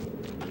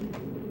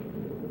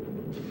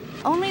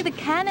 Only the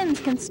cannons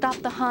can stop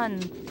the Hun.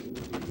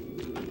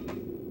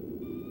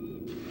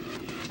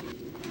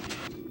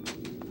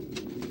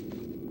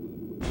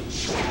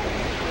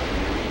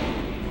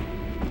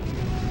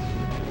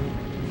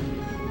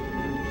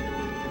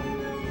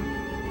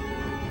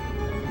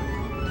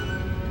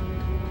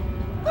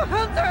 The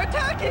Huns are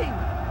attacking!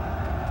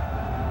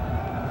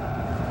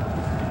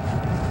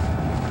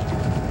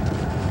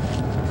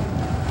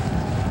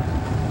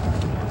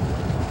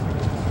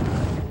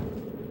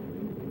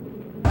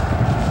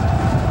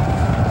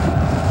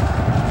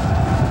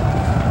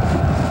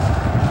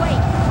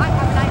 Wait,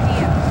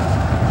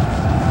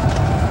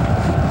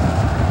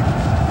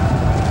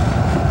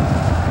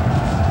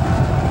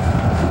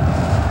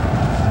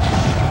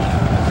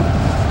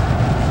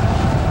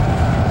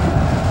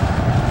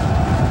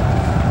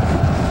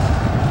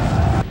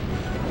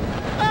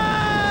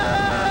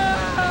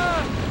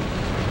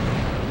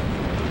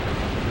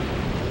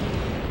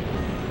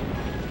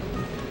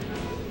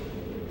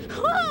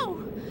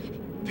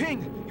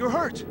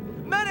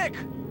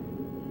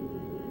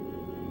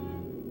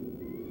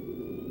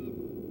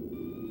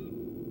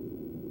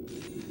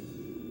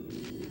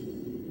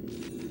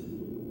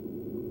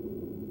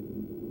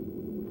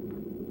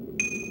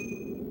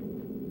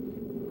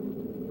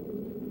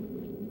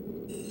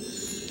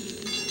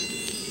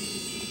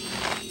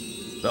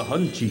 The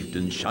Hun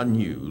chieftain Shan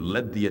Yu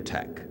led the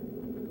attack.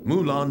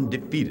 Mulan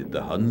defeated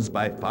the Huns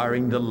by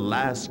firing the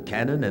last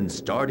cannon and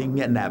starting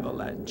an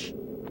avalanche.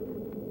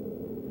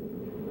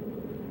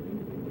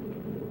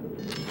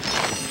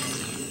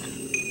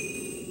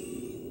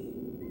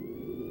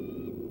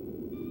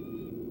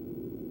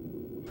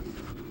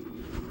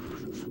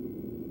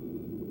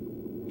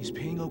 Is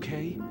Ping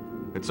okay?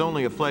 It's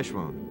only a flesh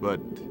wound, but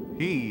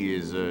he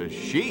is a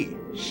she.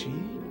 She?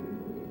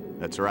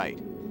 That's right.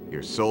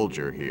 Your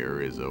soldier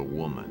here is a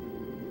woman.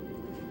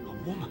 A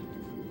woman?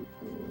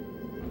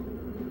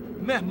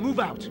 Men, move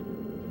out!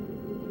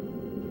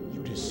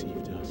 You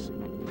deceived us.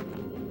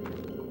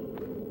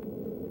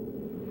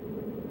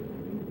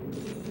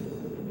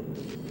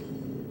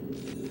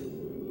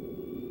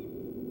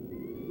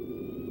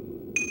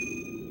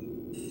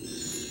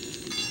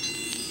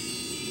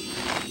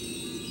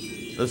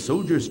 The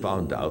soldiers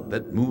found out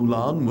that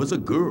Mulan was a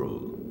girl.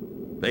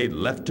 They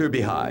left her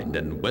behind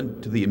and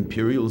went to the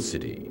Imperial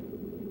City.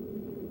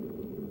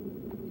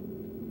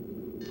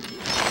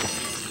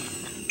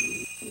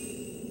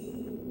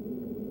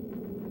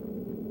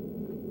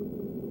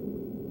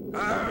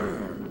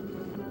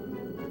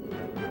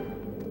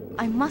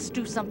 I must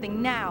do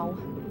something now.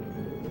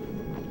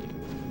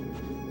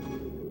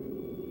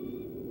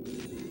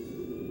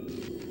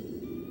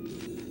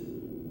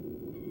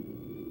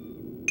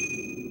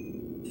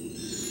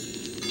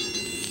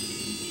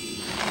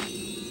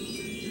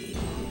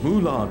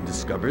 Mulan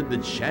discovered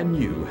that Shan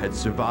Yu had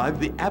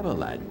survived the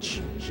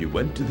avalanche. She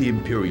went to the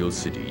Imperial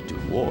City to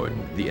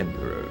warn the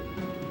Emperor.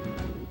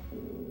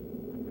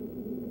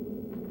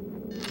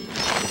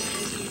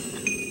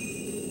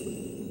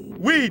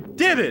 We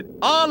did it!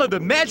 All of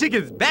the magic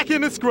is back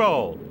in the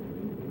scroll!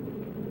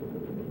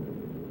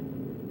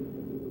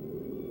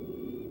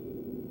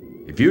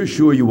 If you're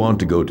sure you want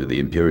to go to the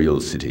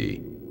Imperial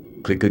City,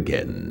 click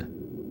again.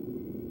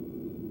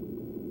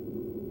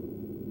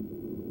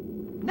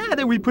 Now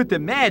that we put the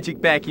magic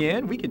back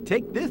in, we can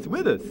take this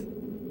with us.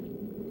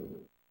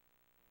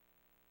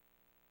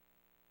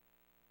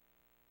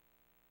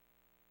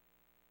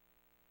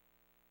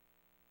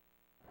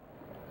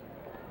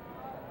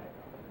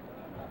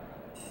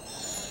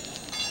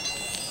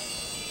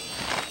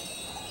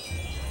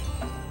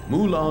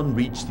 Mulan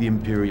reached the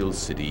Imperial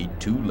City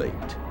too late.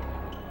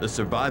 The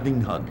surviving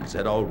Huns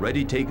had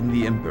already taken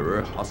the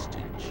Emperor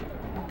hostage.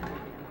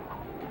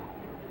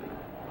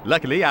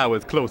 Luckily, I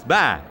was close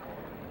by.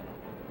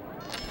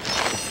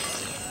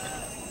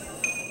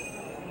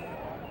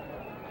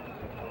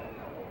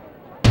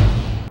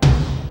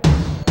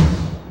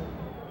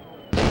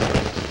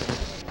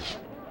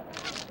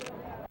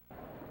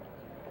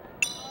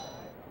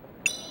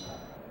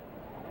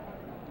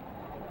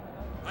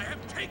 I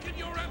have taken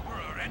your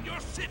emperor and your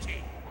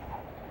city.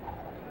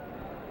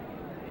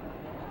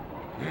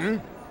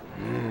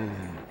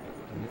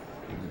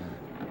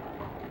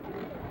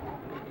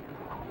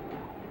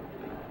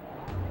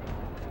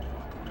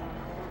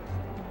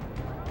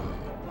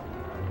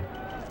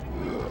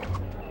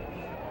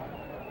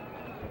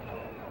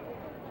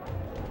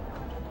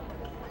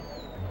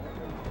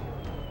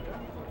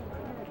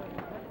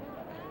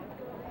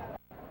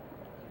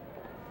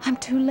 I'm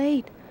too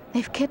late.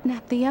 They've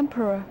kidnapped the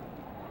Emperor.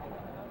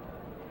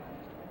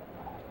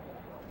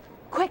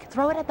 Quick,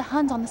 throw it at the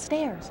Huns on the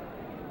stairs.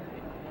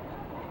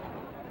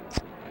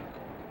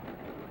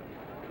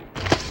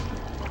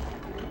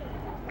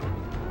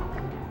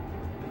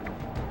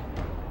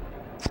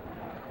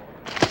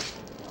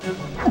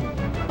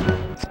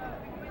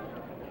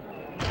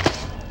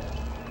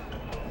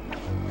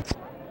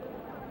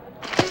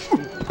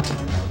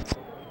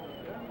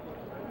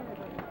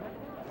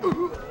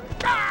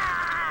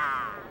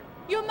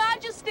 Your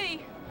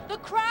Majesty! The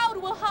crowd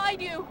will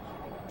hide you!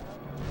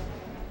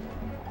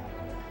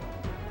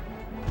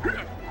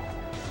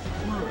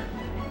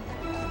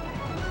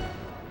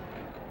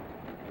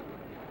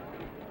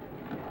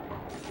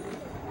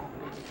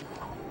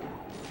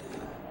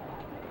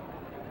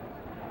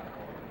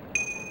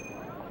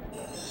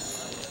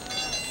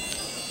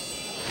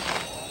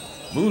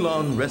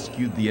 Mulan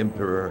rescued the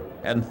Emperor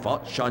and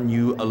fought Shan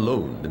Yu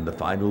alone in the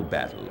final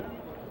battle.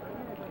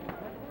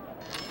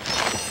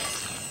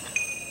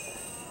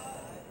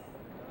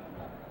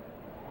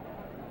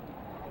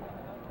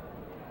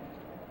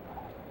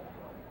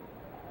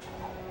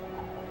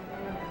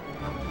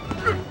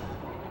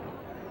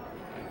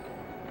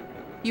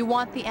 You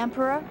want the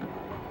Emperor?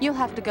 You'll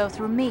have to go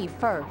through me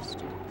first.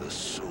 The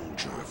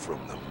soldier from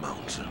the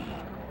mountain.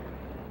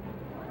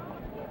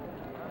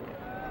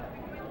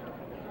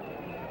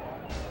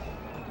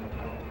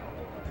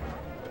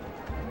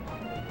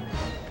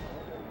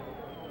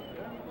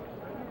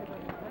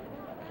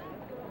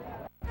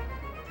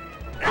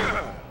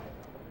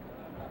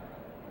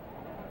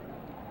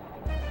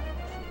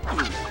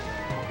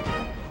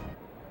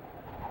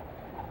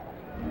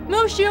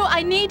 Mushu,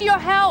 I need your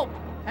help!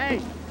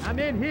 Hey, I'm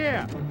in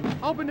here.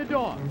 Open the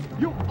door.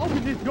 You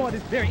open this door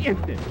this very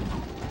instant.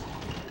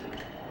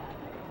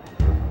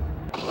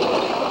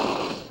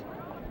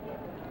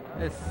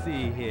 Let's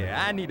see here.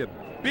 I need a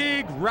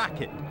big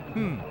rocket.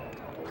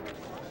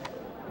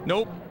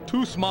 Nope,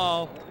 too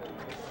small.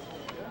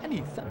 I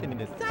need something in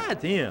the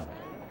sides of him.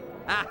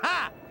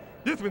 Aha!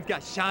 This one's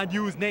got Shan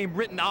Yu's name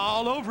written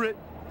all over it.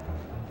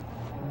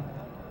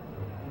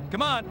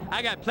 Come on,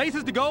 I got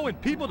places to go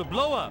and people to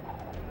blow up.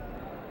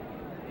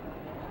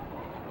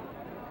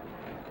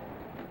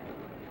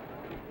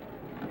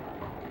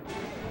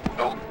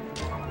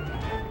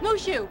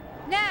 Mushu,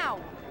 now!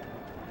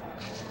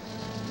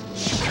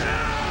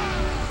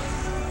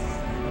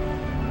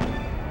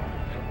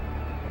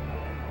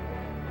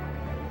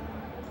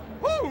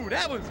 Woo,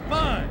 that was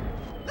fun.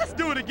 Let's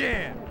do it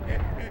again.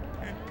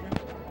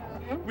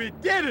 We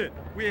did it.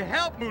 We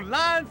helped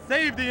Mulan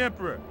save the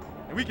Emperor.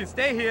 And we can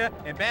stay here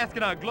and bask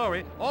in our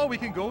glory, or we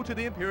can go to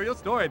the Imperial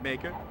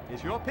Storymaker.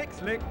 It's your pick,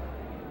 Slick.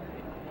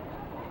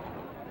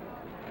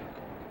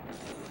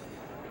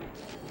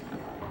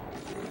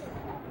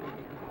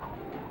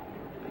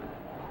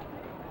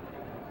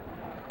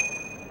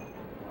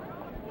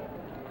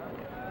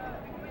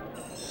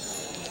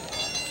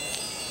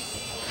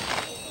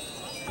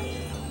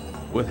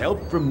 With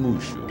help from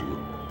Mushu,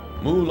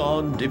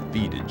 Mulan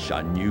defeated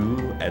Shan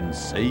Yu and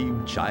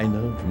saved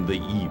China from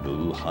the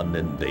evil Han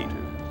invaders.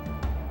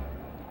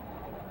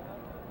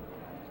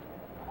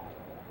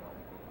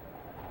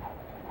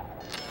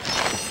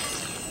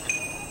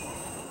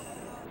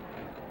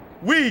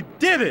 We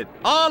did it!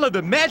 All of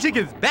the magic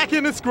is back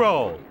in the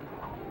scroll.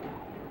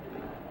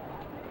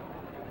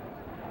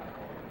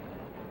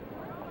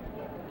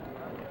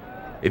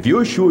 If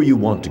you're sure you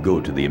want to go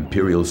to the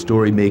Imperial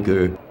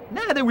Storymaker,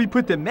 Now that we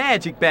put the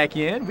magic back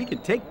in, we can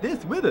take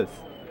this with us.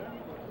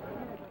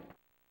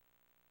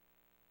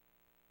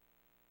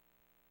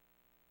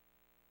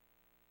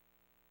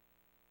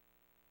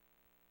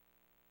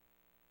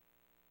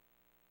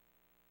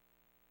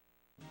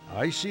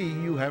 I see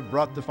you have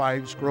brought the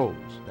 5 scrolls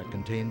that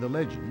contain the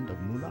legend of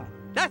Mulan.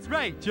 That's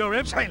right, Your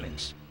Imp.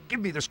 Silence! Give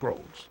me the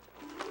scrolls.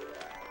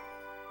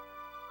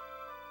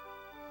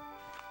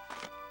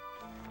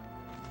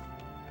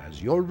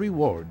 As your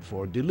reward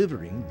for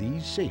delivering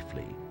these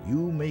safely,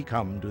 you may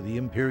come to the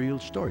Imperial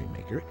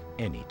Storymaker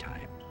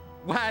anytime.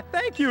 Why,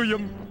 thank you,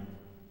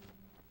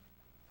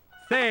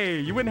 Say,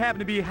 you wouldn't happen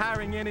to be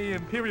hiring any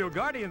Imperial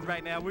Guardians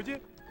right now, would you?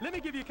 Let me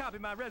give you a copy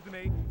of my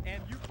resume,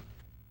 and you...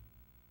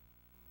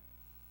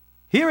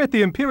 Here at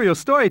the Imperial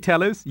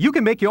Storytellers, you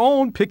can make your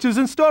own pictures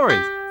and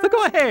stories. So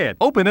go ahead,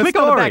 open a story.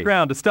 Click on the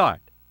background to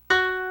start.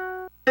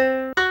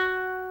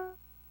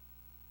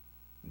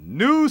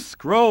 New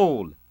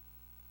scroll.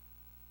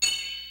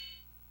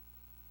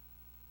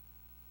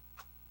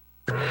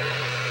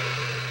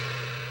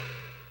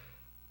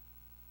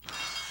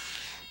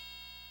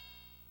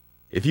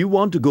 if you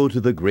want to go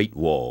to the Great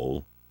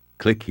Wall,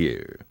 click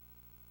here.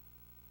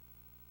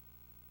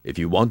 If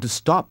you want to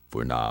stop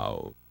for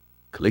now,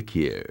 click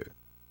here.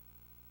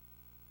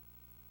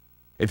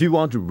 If you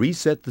want to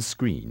reset the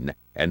screen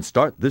and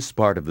start this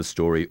part of the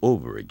story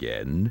over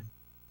again,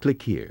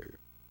 click here.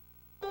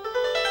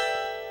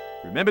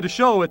 Remember to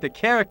show what the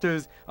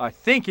characters are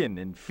thinking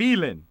and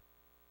feeling.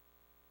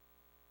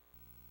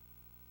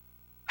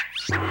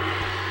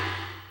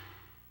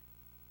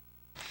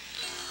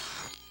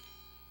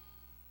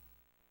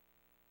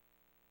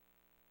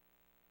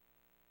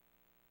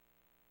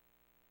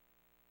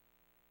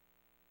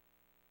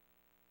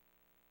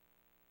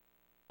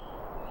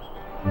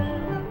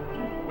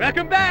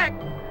 Welcome back!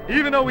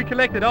 Even though we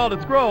collected all the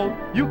scrolls,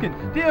 you can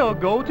still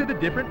go to the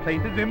different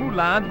places in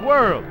Mulan's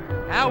world.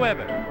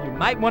 However, you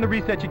might want to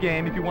reset your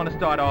game if you want to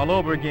start all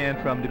over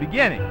again from the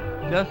beginning.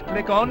 Just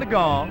click on the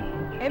gong,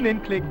 and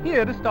then click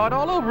here to start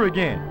all over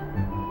again.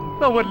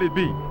 So what'll it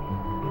be?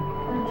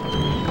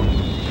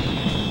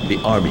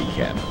 The army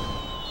camp.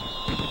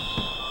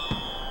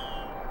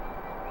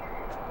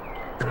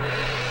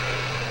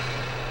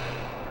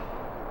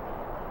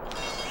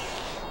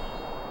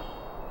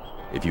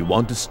 If you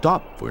want to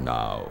stop for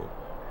now,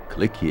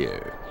 click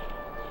here.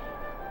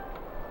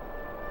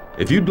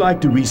 If you'd like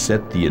to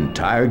reset the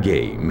entire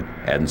game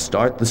and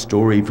start the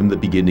story from the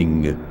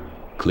beginning,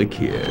 click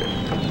here.